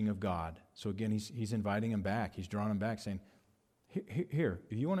teaching of God. So again, he's inviting them back. He's drawing them back, saying, here,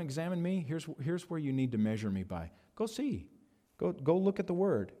 if you want to examine me, here's where you need to measure me by. Go see. Go look at the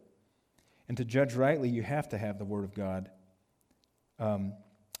Word. And to judge rightly, you have to have the Word of God.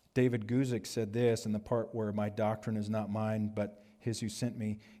 David Guzik said this in the part where my doctrine is not mine, but his who sent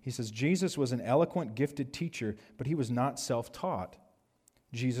me. He says, Jesus was an eloquent, gifted teacher, but he was not self-taught.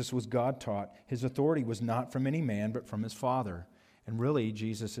 Jesus was God-taught. His authority was not from any man, but from his Father. And really,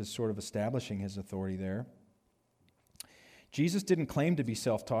 Jesus is sort of establishing his authority there. Jesus didn't claim to be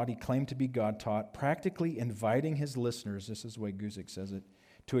self-taught. He claimed to be God-taught, practically inviting his listeners, this is the way Guzik says it,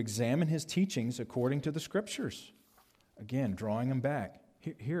 to examine his teachings according to the Scriptures. Again, drawing them back.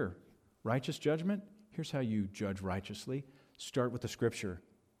 Here, righteous judgment, here's how you judge righteously. Start with the Scripture.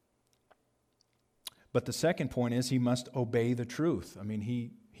 But the second point is he must obey the truth. I mean,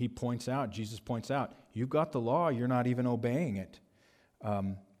 he points out, Jesus points out, you've got the law, you're not even obeying it.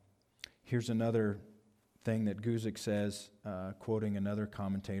 Here's another thing that Guzik says, quoting another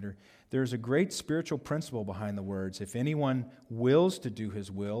commentator. There's a great spiritual principle behind the words. If anyone wills to do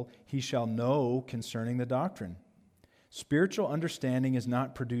his will, he shall know concerning the doctrine. Spiritual understanding is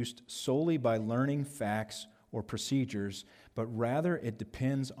not produced solely by learning facts or procedures, but rather it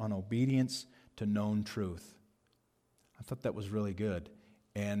depends on obedience to known truth. I thought that was really good.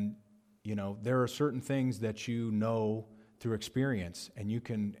 And there are certain things that you know through experience, and you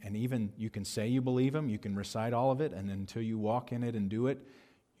can say you believe them, you can recite all of it, and until you walk in it and do it,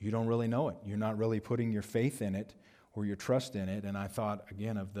 you don't really know it. You're not really putting your faith in it or your trust in it. And I thought,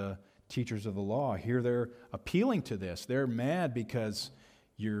 again, of the teachers of the law. Here they're appealing to this. They're mad because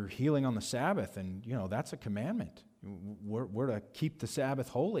you're healing on the Sabbath, and, that's a commandment. We're to keep the Sabbath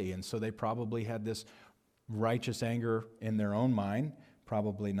holy. And so they probably had this righteous anger in their own mind,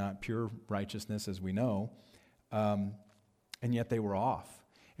 probably not pure righteousness as we know, and yet they were off.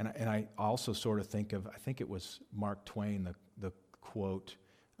 And I also sort of think of, I think it was Mark Twain, the quote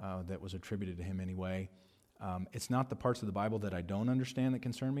that was attributed to him anyway. It's not the parts of the Bible that I don't understand that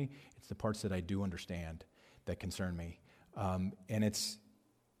concern me. It's the parts that I do understand that concern me. And it's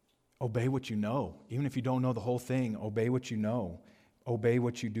obey what you know. Even if you don't know the whole thing, obey what you know. Obey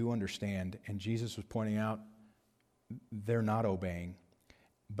what you do understand. And Jesus was pointing out they're not obeying,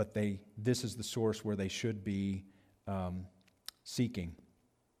 but this is the source where they should be seeking.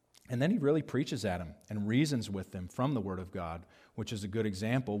 And then he really preaches at them and reasons with them from the Word of God, which is a good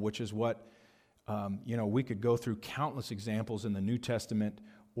example, which is what, we could go through countless examples in the New Testament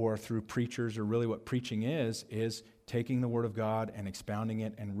or through preachers, or really what preaching is taking the Word of God and expounding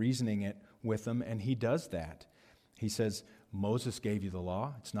it and reasoning it with them, and he does that. He says, Moses gave you the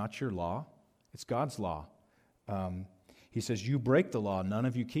law. It's not your law. It's God's law. He says, you break the law, none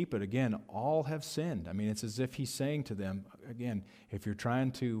of you keep it. Again, all have sinned. I mean, it's as if he's saying to them, again, if you're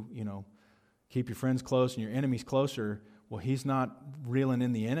trying to, keep your friends close and your enemies closer, well, he's not reeling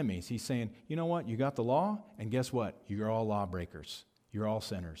in the enemies. He's saying, you know what? You got the law, and guess what? You're all lawbreakers. You're all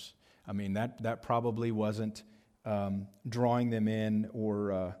sinners. I mean, that probably wasn't drawing them in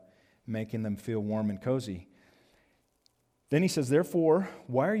or making them feel warm and cozy. Then he says, therefore,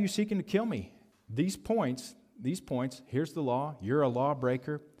 why are you seeking to kill me? These points, here's the law, you're a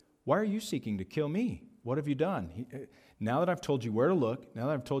lawbreaker. Why are you seeking to kill me? What have you done? Now that I've told you where to look, now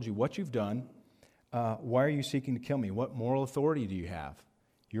that I've told you what you've done, why are you seeking to kill me? What moral authority do you have?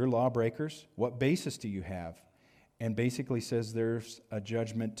 You're lawbreakers. What basis do you have? And basically says there's a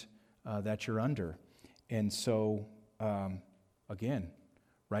judgment that you're under. And so, again,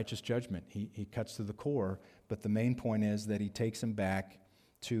 righteous judgment. He cuts to the core, but the main point is that he takes them back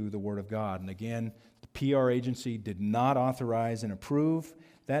to the Word of God. And again, the PR agency did not authorize and approve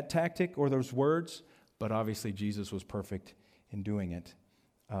that tactic or those words, but obviously Jesus was perfect in doing it.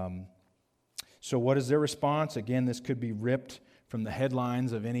 So what is their response? Again, this could be ripped from the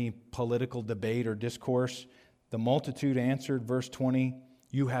headlines of any political debate or discourse. The multitude answered, verse 20,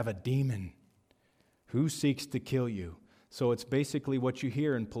 you have a demon. Who seeks to kill you? So it's basically what you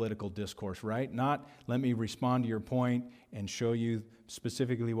hear in political discourse, right? Not let me respond to your point and show you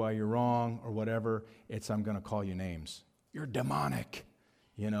specifically why you're wrong or whatever. It's I'm going to call you names. You're demonic,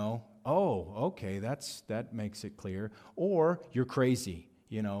 Oh, okay, that makes it clear. Or you're crazy,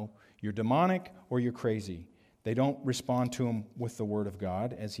 You're demonic or you're crazy. They don't respond to him with the Word of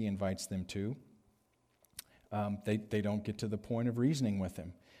God as he invites them to. They don't get to the point of reasoning with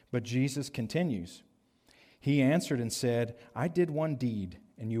him. But Jesus continues. He answered and said, I did one deed,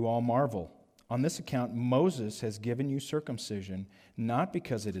 and you all marvel. On this account, Moses has given you circumcision, not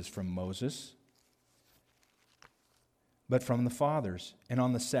because it is from Moses, but from the fathers. And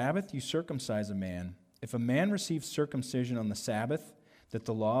on the Sabbath you circumcise a man. If a man receives circumcision on the Sabbath, that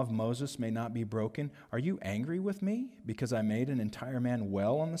the law of Moses may not be broken, are you angry with me because I made an entire man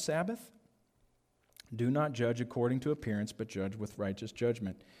well on the Sabbath? Do not judge according to appearance, but judge with righteous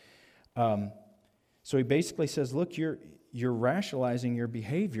judgment. So he basically says, look, you're rationalizing your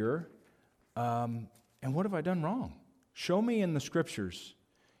behavior, and what have I done wrong? Show me in the Scriptures.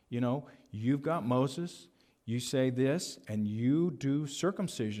 You've got Moses, you say this, and you do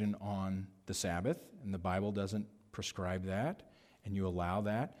circumcision on the Sabbath, and the Bible doesn't prescribe that, and you allow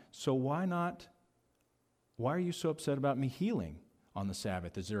that. So why are you so upset about me healing on the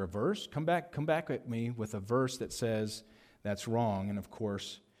Sabbath? Is there a verse? Come back at me with a verse that says that's wrong, and of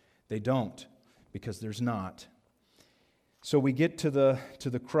course they don't, because there's not. So we get to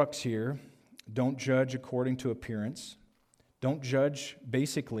the crux here. Don't judge according to appearance. Don't judge,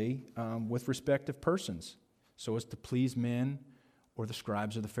 basically, with respect of persons, so as to please men or the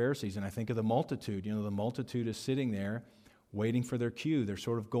scribes or the Pharisees. And I think of the multitude. The multitude is sitting there waiting for their cue. They're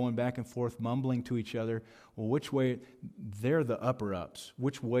sort of going back and forth, mumbling to each other. Well, which way? They're the upper-ups.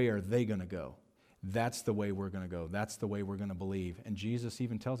 Which way are they going to go? That's the way we're going to go. That's the way we're going to believe. And Jesus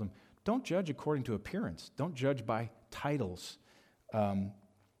even tells them, don't judge according to appearance. Don't judge by titles.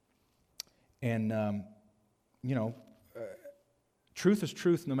 Truth is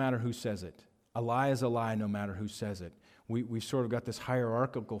truth no matter who says it. A lie is a lie no matter who says it. we've sort of got this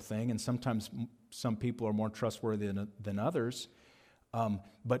hierarchical thing, and sometimes some people are more trustworthy than others.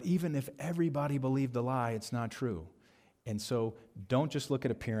 But even if everybody believed the lie, it's not true. And so don't just look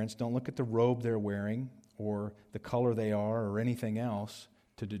at appearance. Don't look at the robe they're wearing or the color they are or anything else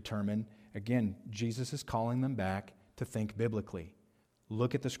to determine. Again, Jesus is calling them back to think biblically.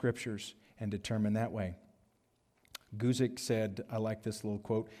 Look at the Scriptures and determine that way. Guzik said, I like this little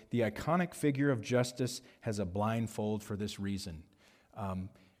quote, "The iconic figure of justice has a blindfold for this reason."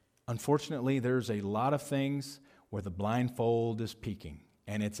 Unfortunately, there's a lot of things where the blindfold is peaking,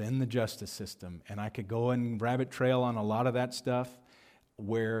 and it's in the justice system. And I could go and rabbit trail on a lot of that stuff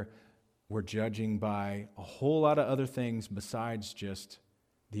where we're judging by a whole lot of other things besides just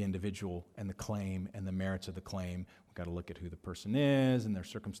the individual and the claim and the merits of the claim. We've got to look at who the person is and their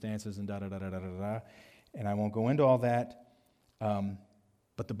circumstances and da-da-da-da-da-da-da. And I won't go into all that,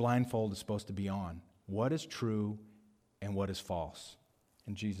 but the blindfold is supposed to be on. What is true and what is false?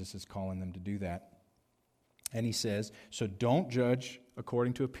 And Jesus is calling them to do that. And he says, so don't judge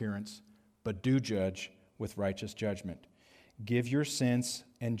according to appearance, but do judge with righteous judgment. Give your sense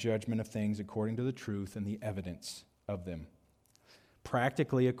and judgment of things according to the truth and the evidence of them.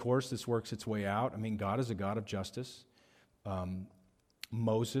 Practically, of course, this works its way out. I mean, God is a God of justice.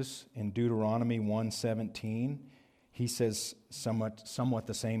 Moses in Deuteronomy 1:17, he says somewhat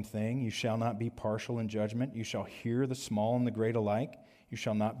the same thing. You shall not be partial in judgment. You shall hear the small and the great alike. You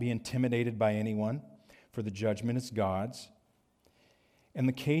shall not be intimidated by anyone, for the judgment is God's. And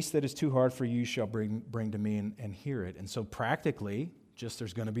the case that is too hard for you shall bring to me and hear it. And so practically, just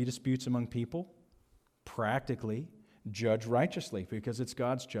there's going to be disputes among people. Practically, judge righteously because it's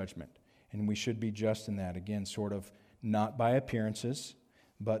God's judgment. And we should be just in that. Again, sort of not by appearances,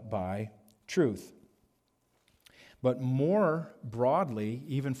 but by truth. But more broadly,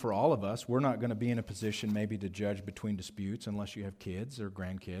 even for all of us, we're not going to be in a position maybe to judge between disputes unless you have kids or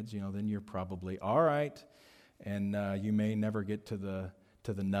grandkids. Then you're probably all right, and you may never get to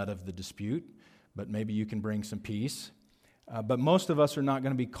the nut of the dispute, but maybe you can bring some peace. But most of us are not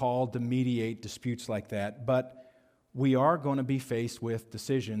going to be called to mediate disputes like that, but we are going to be faced with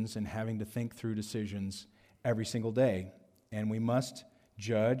decisions and having to think through decisions every single day. And we must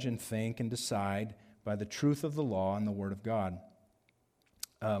judge and think and decide by the truth of the law and the Word of God.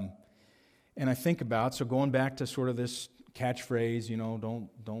 And I think about, so going back to sort of this catchphrase,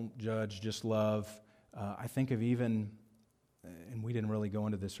 don't judge, just love. I think of even, and we didn't really go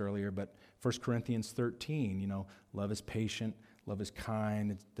into this earlier, but 1 Corinthians 13, love is patient, love is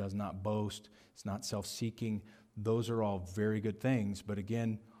kind, it does not boast, it's not self-seeking. Those are all very good things, but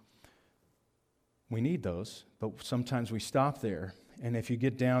again, we need those, but sometimes we stop there. And if you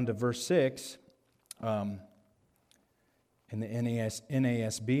get down to verse 6, in the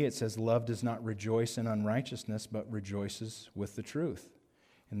NASB, it says, love does not rejoice in unrighteousness, but rejoices with the truth.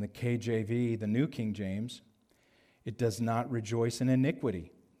 In the KJV, the New King James, it does not rejoice in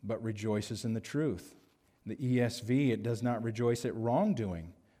iniquity, but rejoices in the truth. In the ESV, it does not rejoice at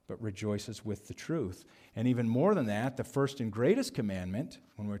wrongdoing, but rejoices with the truth. And even more than that, the first and greatest commandment,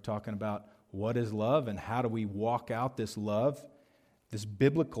 when we're talking about what is love and how do we walk out this love, this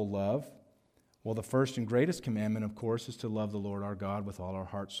biblical love, well, the first and greatest commandment, of course, is to love the Lord our God with all our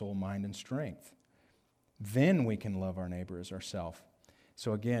heart, soul, mind, and strength. Then we can love our neighbor as ourselves.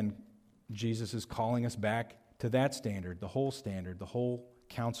 So again, Jesus is calling us back to that standard, the whole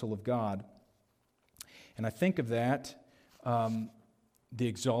counsel of God. And I think of that, the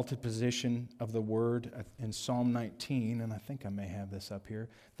exalted position of the Word in Psalm 19, and I think I may have this up here.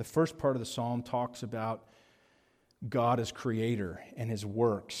 The first part of the psalm talks about God as creator and His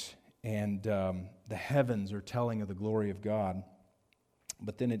works, and the heavens are telling of the glory of God.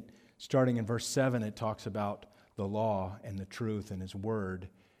 But then starting in verse 7, it talks about the law and the truth and His Word,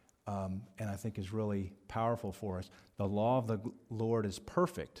 and I think is really powerful for us. The law of the Lord is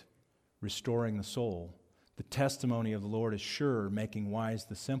perfect, restoring the soul. The testimony of the Lord is sure, making wise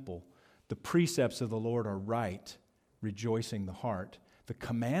the simple. The precepts of the Lord are right, rejoicing the heart. The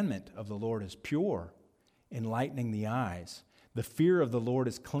commandment of the Lord is pure, enlightening the eyes. The fear of the Lord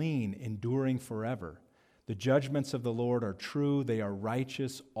is clean, enduring forever. The judgments of the Lord are true, they are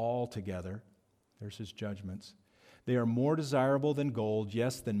righteous altogether. There's His judgments. They are more desirable than gold,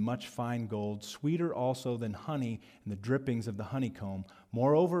 yes, than much fine gold, sweeter also than honey and the drippings of the honeycomb.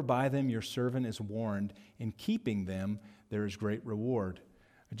 Moreover, by them your servant is warned. In keeping them, there is great reward.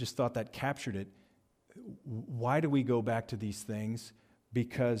 I just thought that captured it. Why do we go back to these things?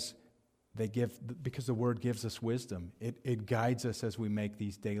 Because the Word gives us wisdom. It guides us as we make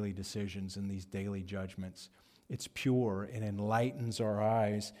these daily decisions and these daily judgments. It's pure and enlightens our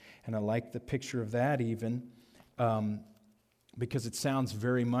eyes. And I like the picture of that even because it sounds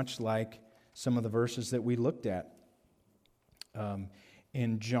very much like some of the verses that we looked at.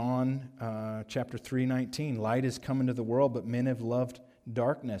 In John chapter 3:19, light is come into the world, but men have loved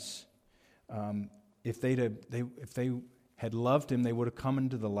darkness. If they had loved him, they would have come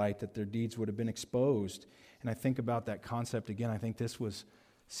into the light, that their deeds would have been exposed. And I think about that concept again. I think this was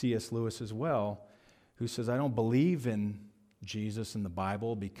C.S. Lewis as well, who says, I don't believe in Jesus and the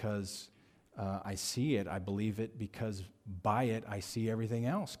Bible because I see it. I believe it because by it I see everything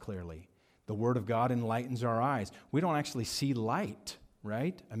else clearly. The Word of God enlightens our eyes. We don't actually see light,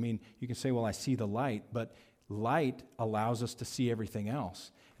 right? I mean, you can say, well, I see the light, but light allows us to see everything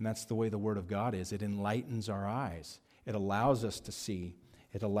else. And that's the way the Word of God is. It enlightens our eyes. It allows us to see.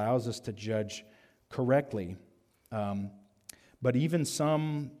 It allows us to judge correctly. But even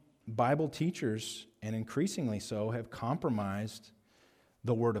some Bible teachers, and increasingly so, have compromised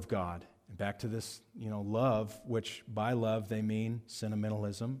the Word of God. Back to this, love, which by love they mean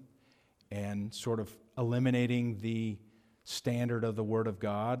sentimentalism, and sort of eliminating the standard of the Word of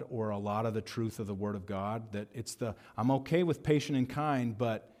God, or a lot of the truth of the Word of God. That it's I'm okay with patient and kind,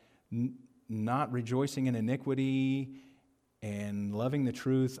 but not rejoicing in iniquity and loving the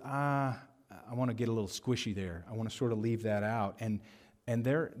truth. I want to get a little squishy there. I want to sort of leave that out. And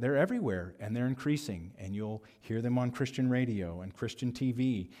they're everywhere, and they're increasing. And you'll hear them on Christian radio and Christian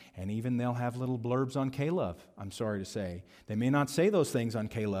TV, and even they'll have little blurbs on K-Love, I'm sorry to say. They may not say those things on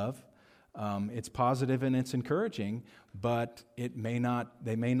K-Love. It's positive and it's encouraging, but they may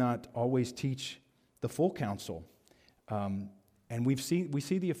not always teach the full counsel. And we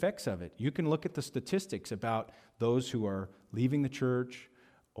see the effects of it. You can look at the statistics about those who are leaving the church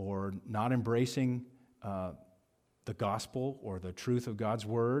or not embracing the gospel or the truth of God's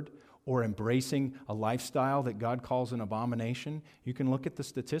word, or embracing a lifestyle that God calls an abomination. You can look at the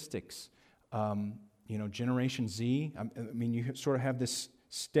statistics. Generation Z, you sort of have this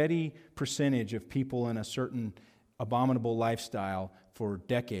steady percentage of people in a certain abominable lifestyle for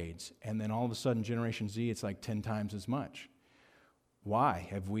decades, and then all of a sudden, Generation Z, it's like 10 times as much. Why?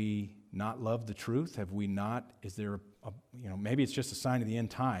 Have we not loved the truth? Have we not? Is there maybe it's just a sign of the end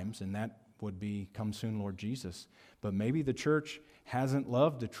times, and that would be come soon, Lord Jesus. But maybe the church hasn't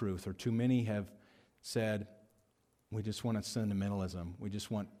loved the truth, or too many have said, we just want a sentimentalism. We just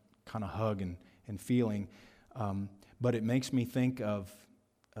want kind of hug and feeling. But it makes me think of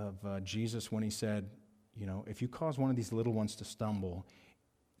Jesus when he said, if you cause one of these little ones to stumble,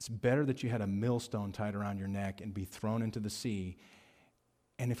 it's better that you had a millstone tied around your neck and be thrown into the sea.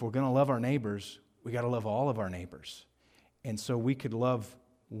 And if we're going to love our neighbors, we got to love all of our neighbors. And so we could love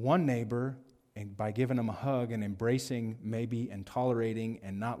one neighbor and by giving them a hug and embracing maybe and tolerating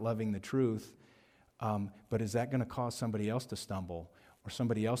and not loving the truth, but is that going to cause somebody else to stumble, or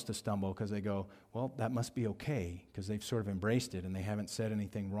somebody else to stumble because they go, well, that must be okay because they've sort of embraced it and they haven't said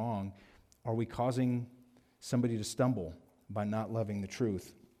anything wrong? Are we causing somebody to stumble by not loving the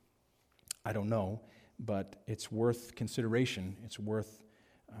truth? I don't know, but it's worth consideration. It's worth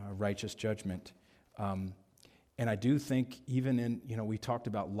righteous judgment. And I do think even in, we talked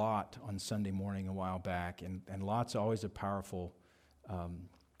about Lot on Sunday morning a while back, and Lot's always a powerful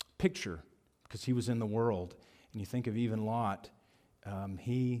picture because he was in the world. And you think of even Lot,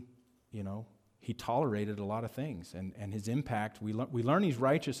 he tolerated a lot of things, and his impact, we learn he's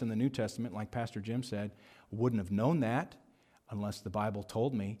righteous in the New Testament, like Pastor Jim said. Wouldn't have known that unless the Bible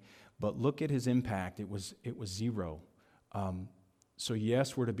told me, but look at his impact. It was zero. So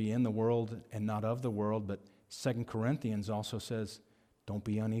yes, we're to be in the world and not of the world, but 2 Corinthians also says, don't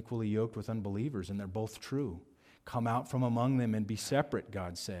be unequally yoked with unbelievers, and they're both true. Come out from among them and be separate,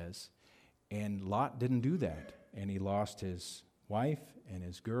 God says. And Lot didn't do that, and he lost his wife and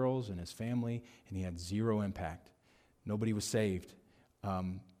his girls and his family, and he had zero impact. Nobody was saved.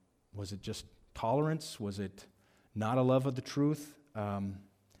 Was it just tolerance? Was it not a love of the truth?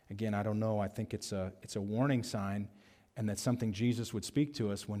 Again, I don't know. I think it's a warning sign, and that's something Jesus would speak to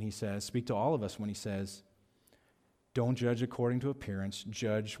us when he says, speak to all of us when he says, don't judge according to appearance,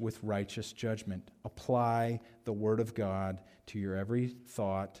 judge with righteous judgment. Apply the Word of God to your every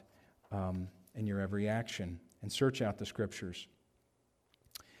thought and your every action, and search out the Scriptures.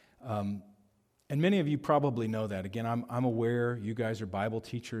 And many of you probably know that. Again, I'm aware you guys are Bible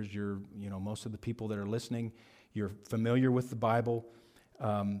teachers. Most of the people that are listening, you're familiar with the Bible.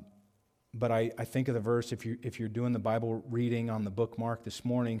 But I think of the verse, if you're doing the Bible reading on the bookmark this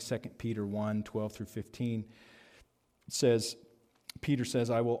morning, 2 Peter 1, 12 through 15, Peter says,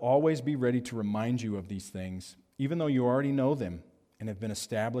 I will always be ready to remind you of these things, even though you already know them and have been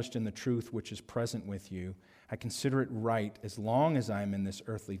established in the truth which is present with you. I consider it right, as long as I am in this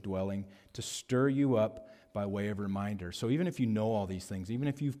earthly dwelling, to stir you up by way of reminder. So even if you know all these things, even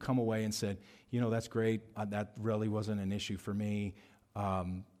if you've come away and said, that's great, that really wasn't an issue for me,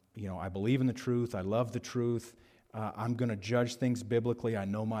 I believe in the truth, I love the truth, I'm going to judge things biblically, I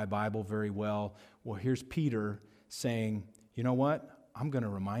know my Bible very well. Well, here's Peter saying, you know what? I'm going to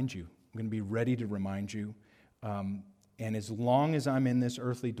remind you. I'm going to be ready to remind you. And as long as I'm in this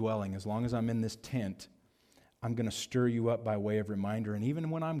earthly dwelling, as long as I'm in this tent, I'm going to stir you up by way of reminder. And even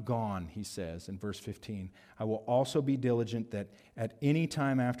when I'm gone, he says in verse 15, I will also be diligent that at any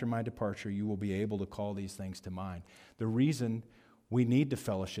time after my departure, you will be able to call these things to mind. The reason we need to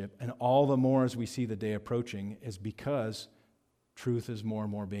fellowship, and all the more as we see the day approaching, is because truth is more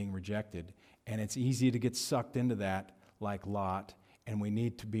and more being rejected. And it's easy to get sucked into that like Lot, and we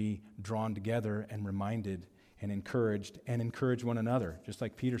need to be drawn together and reminded and encourage one another. Just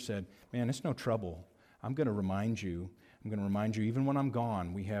like Peter said, man, it's no trouble. I'm going to remind you. I'm going to remind you even when I'm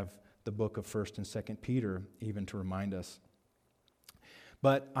gone. We have the book of 1st and 2nd Peter even to remind us.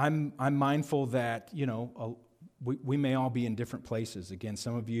 But I'm mindful that, we may all be in different places. Again,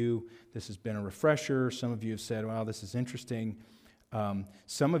 some of you, this has been a refresher. Some of you have said, well, this is interesting.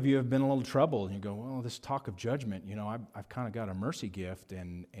 Some of you have been a little troubled. And you go, well, this talk of judgment, I've kind of got a mercy gift,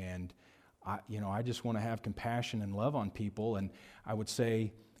 and I just want to have compassion and love on people. And I would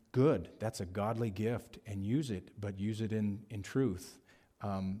say, good, that's a godly gift, and use it, but use it in truth.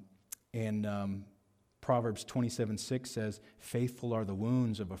 Proverbs 27:6 says, faithful are the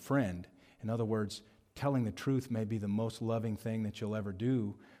wounds of a friend. In other words, telling the truth may be the most loving thing that you'll ever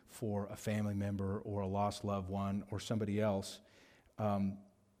do for a family member or a lost loved one or somebody else. And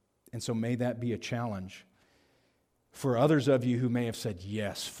so may that be a challenge. For others of you who may have said,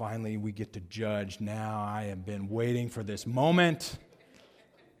 yes, finally we get to judge. Now I have been waiting for this moment.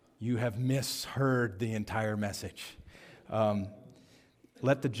 You have misheard the entire message.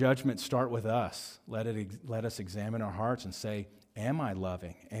 Let the judgment start with us. Let us examine our hearts and say, am I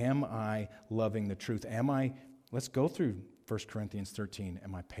loving? Am I loving the truth? Let's go through 1 Corinthians 13.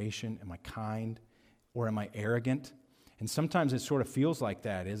 Am I patient? Am I kind? Or am I arrogant? And sometimes it sort of feels like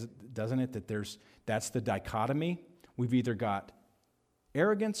that, doesn't it? That's the dichotomy. We've either got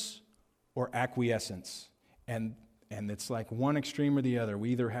arrogance or acquiescence. And it's like one extreme or the other.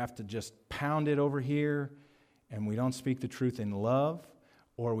 We either have to just pound it over here and we don't speak the truth in love,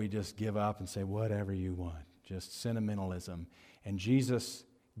 or we just give up and say, whatever you want, just sentimentalism. And Jesus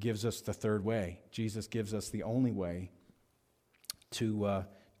gives us the third way. Jesus gives us the only way to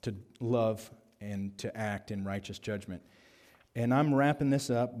love and to act in righteous judgment. And I'm wrapping this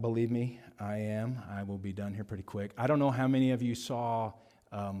up, believe me, I am. I will be done here pretty quick. I don't know how many of you saw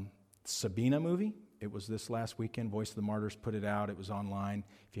Sabina movie. It was this last weekend. Voice of the Martyrs put it out. It was online.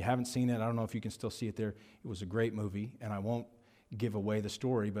 If you haven't seen it, I don't know if you can still see it there. It was a great movie, and I won't give away the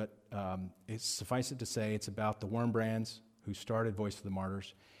story, but suffice it to say, it's about the Wormbrands who started Voice of the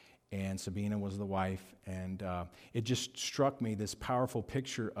Martyrs, and Sabina was the wife. And it just struck me, this powerful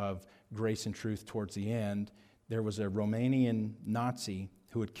picture of grace and truth towards the end. There was a Romanian Nazi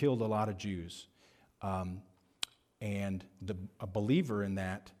who had killed a lot of Jews. And a believer in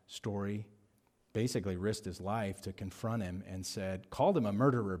that story basically risked his life to confront him and called him a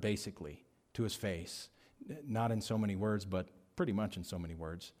murderer, basically, to his face. Not in so many words, but pretty much in so many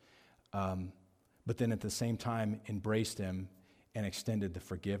words. But then at the same time embraced him and extended the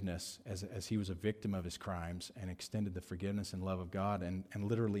forgiveness as he was a victim of his crimes, and extended the forgiveness and love of God and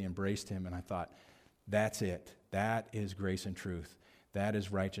literally embraced him. And I thought, that's it. That is grace and truth. That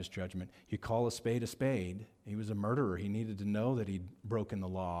is righteous judgment. You call a spade a spade. He was a murderer. He needed to know that he'd broken the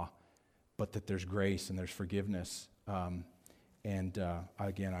law, but that there's grace and there's forgiveness. Again,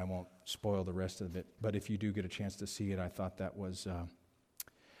 I won't spoil the rest of it, but if you do get a chance to see it, I thought that was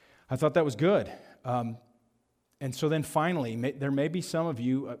good. And so then finally, there may be some of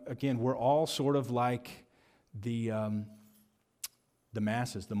you, again, we're all sort of like the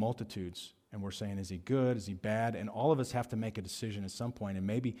masses, the multitudes, and we're saying, is he good, is he bad? And all of us have to make a decision at some point. And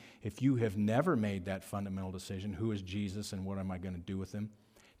maybe if you have never made that fundamental decision, who is Jesus and what am I going to do with him?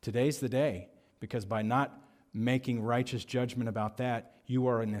 Today's the day, because by not making righteous judgment about that, you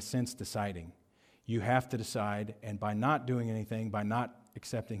are in a sense deciding. You have to decide, and by not doing anything, by not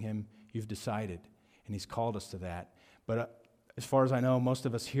accepting him, you've decided, and he's called us to that. But as far as I know, most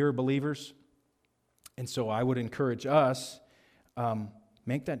of us here are believers, and so I would encourage us,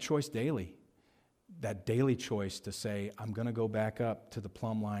 make that choice daily. That daily choice to say, I'm going to go back up to the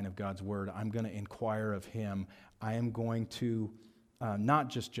plumb line of God's word. I'm going to inquire of him. I am going to not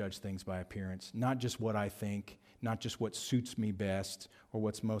just judge things by appearance, not just what I think, not just what suits me best or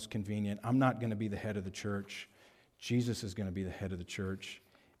what's most convenient. I'm not going to be the head of the church. Jesus is going to be the head of the church,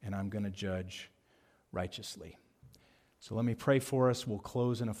 and I'm going to judge righteously. So let me pray for us. We'll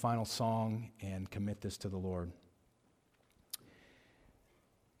close in a final song and commit this to the Lord.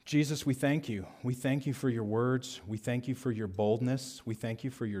 Jesus, we thank you. We thank you for your words. We thank you for your boldness. We thank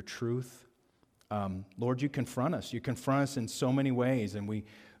you for your truth. Lord, you confront us. You confront us in so many ways, and we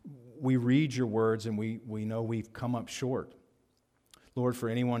read your words, and we know we've come up short. Lord, for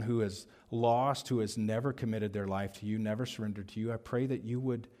anyone who is lost, who has never committed their life to you, never surrendered to you, I pray that you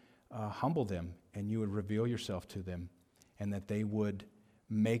would humble them and you would reveal yourself to them, and that they would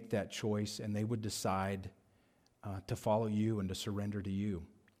make that choice and they would decide to follow you and to surrender to you.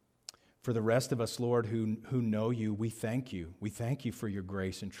 For the rest of us, Lord, who know you, we thank you. We thank you for your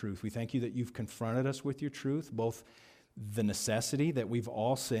grace and truth. We thank you that you've confronted us with your truth, both the necessity that we've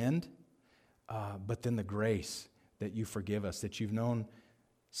all sinned, but then the grace that you forgive us, that you've known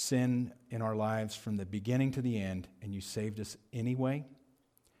sin in our lives from the beginning to the end, and you saved us anyway.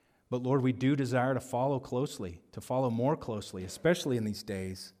 But Lord, we do desire to follow closely, to follow more closely, especially in these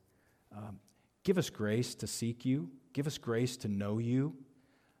days. Give us grace to seek you. Give us grace to know you,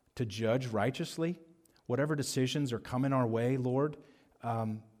 to judge righteously. Whatever decisions are coming our way, Lord,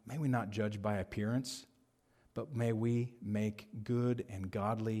 may we not judge by appearance, but may we make good and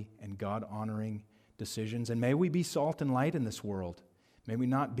godly and God-honoring decisions. And may we be salt and light in this world. May we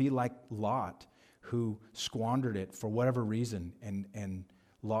not be like Lot, who squandered it for whatever reason and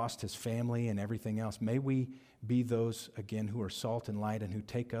lost his family and everything else. May we be those, again, who are salt and light and who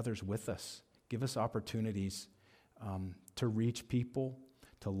take others with us. Give us opportunities to reach people,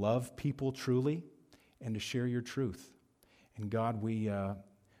 to love people truly, and to share your truth. And God, we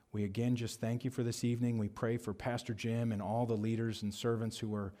again just thank you for this evening. We pray for Pastor Jim and all the leaders and servants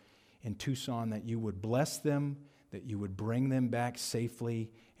who are in Tucson, that you would bless them, that you would bring them back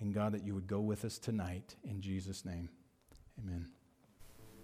safely, and God, that you would go with us tonight. In Jesus' name, amen.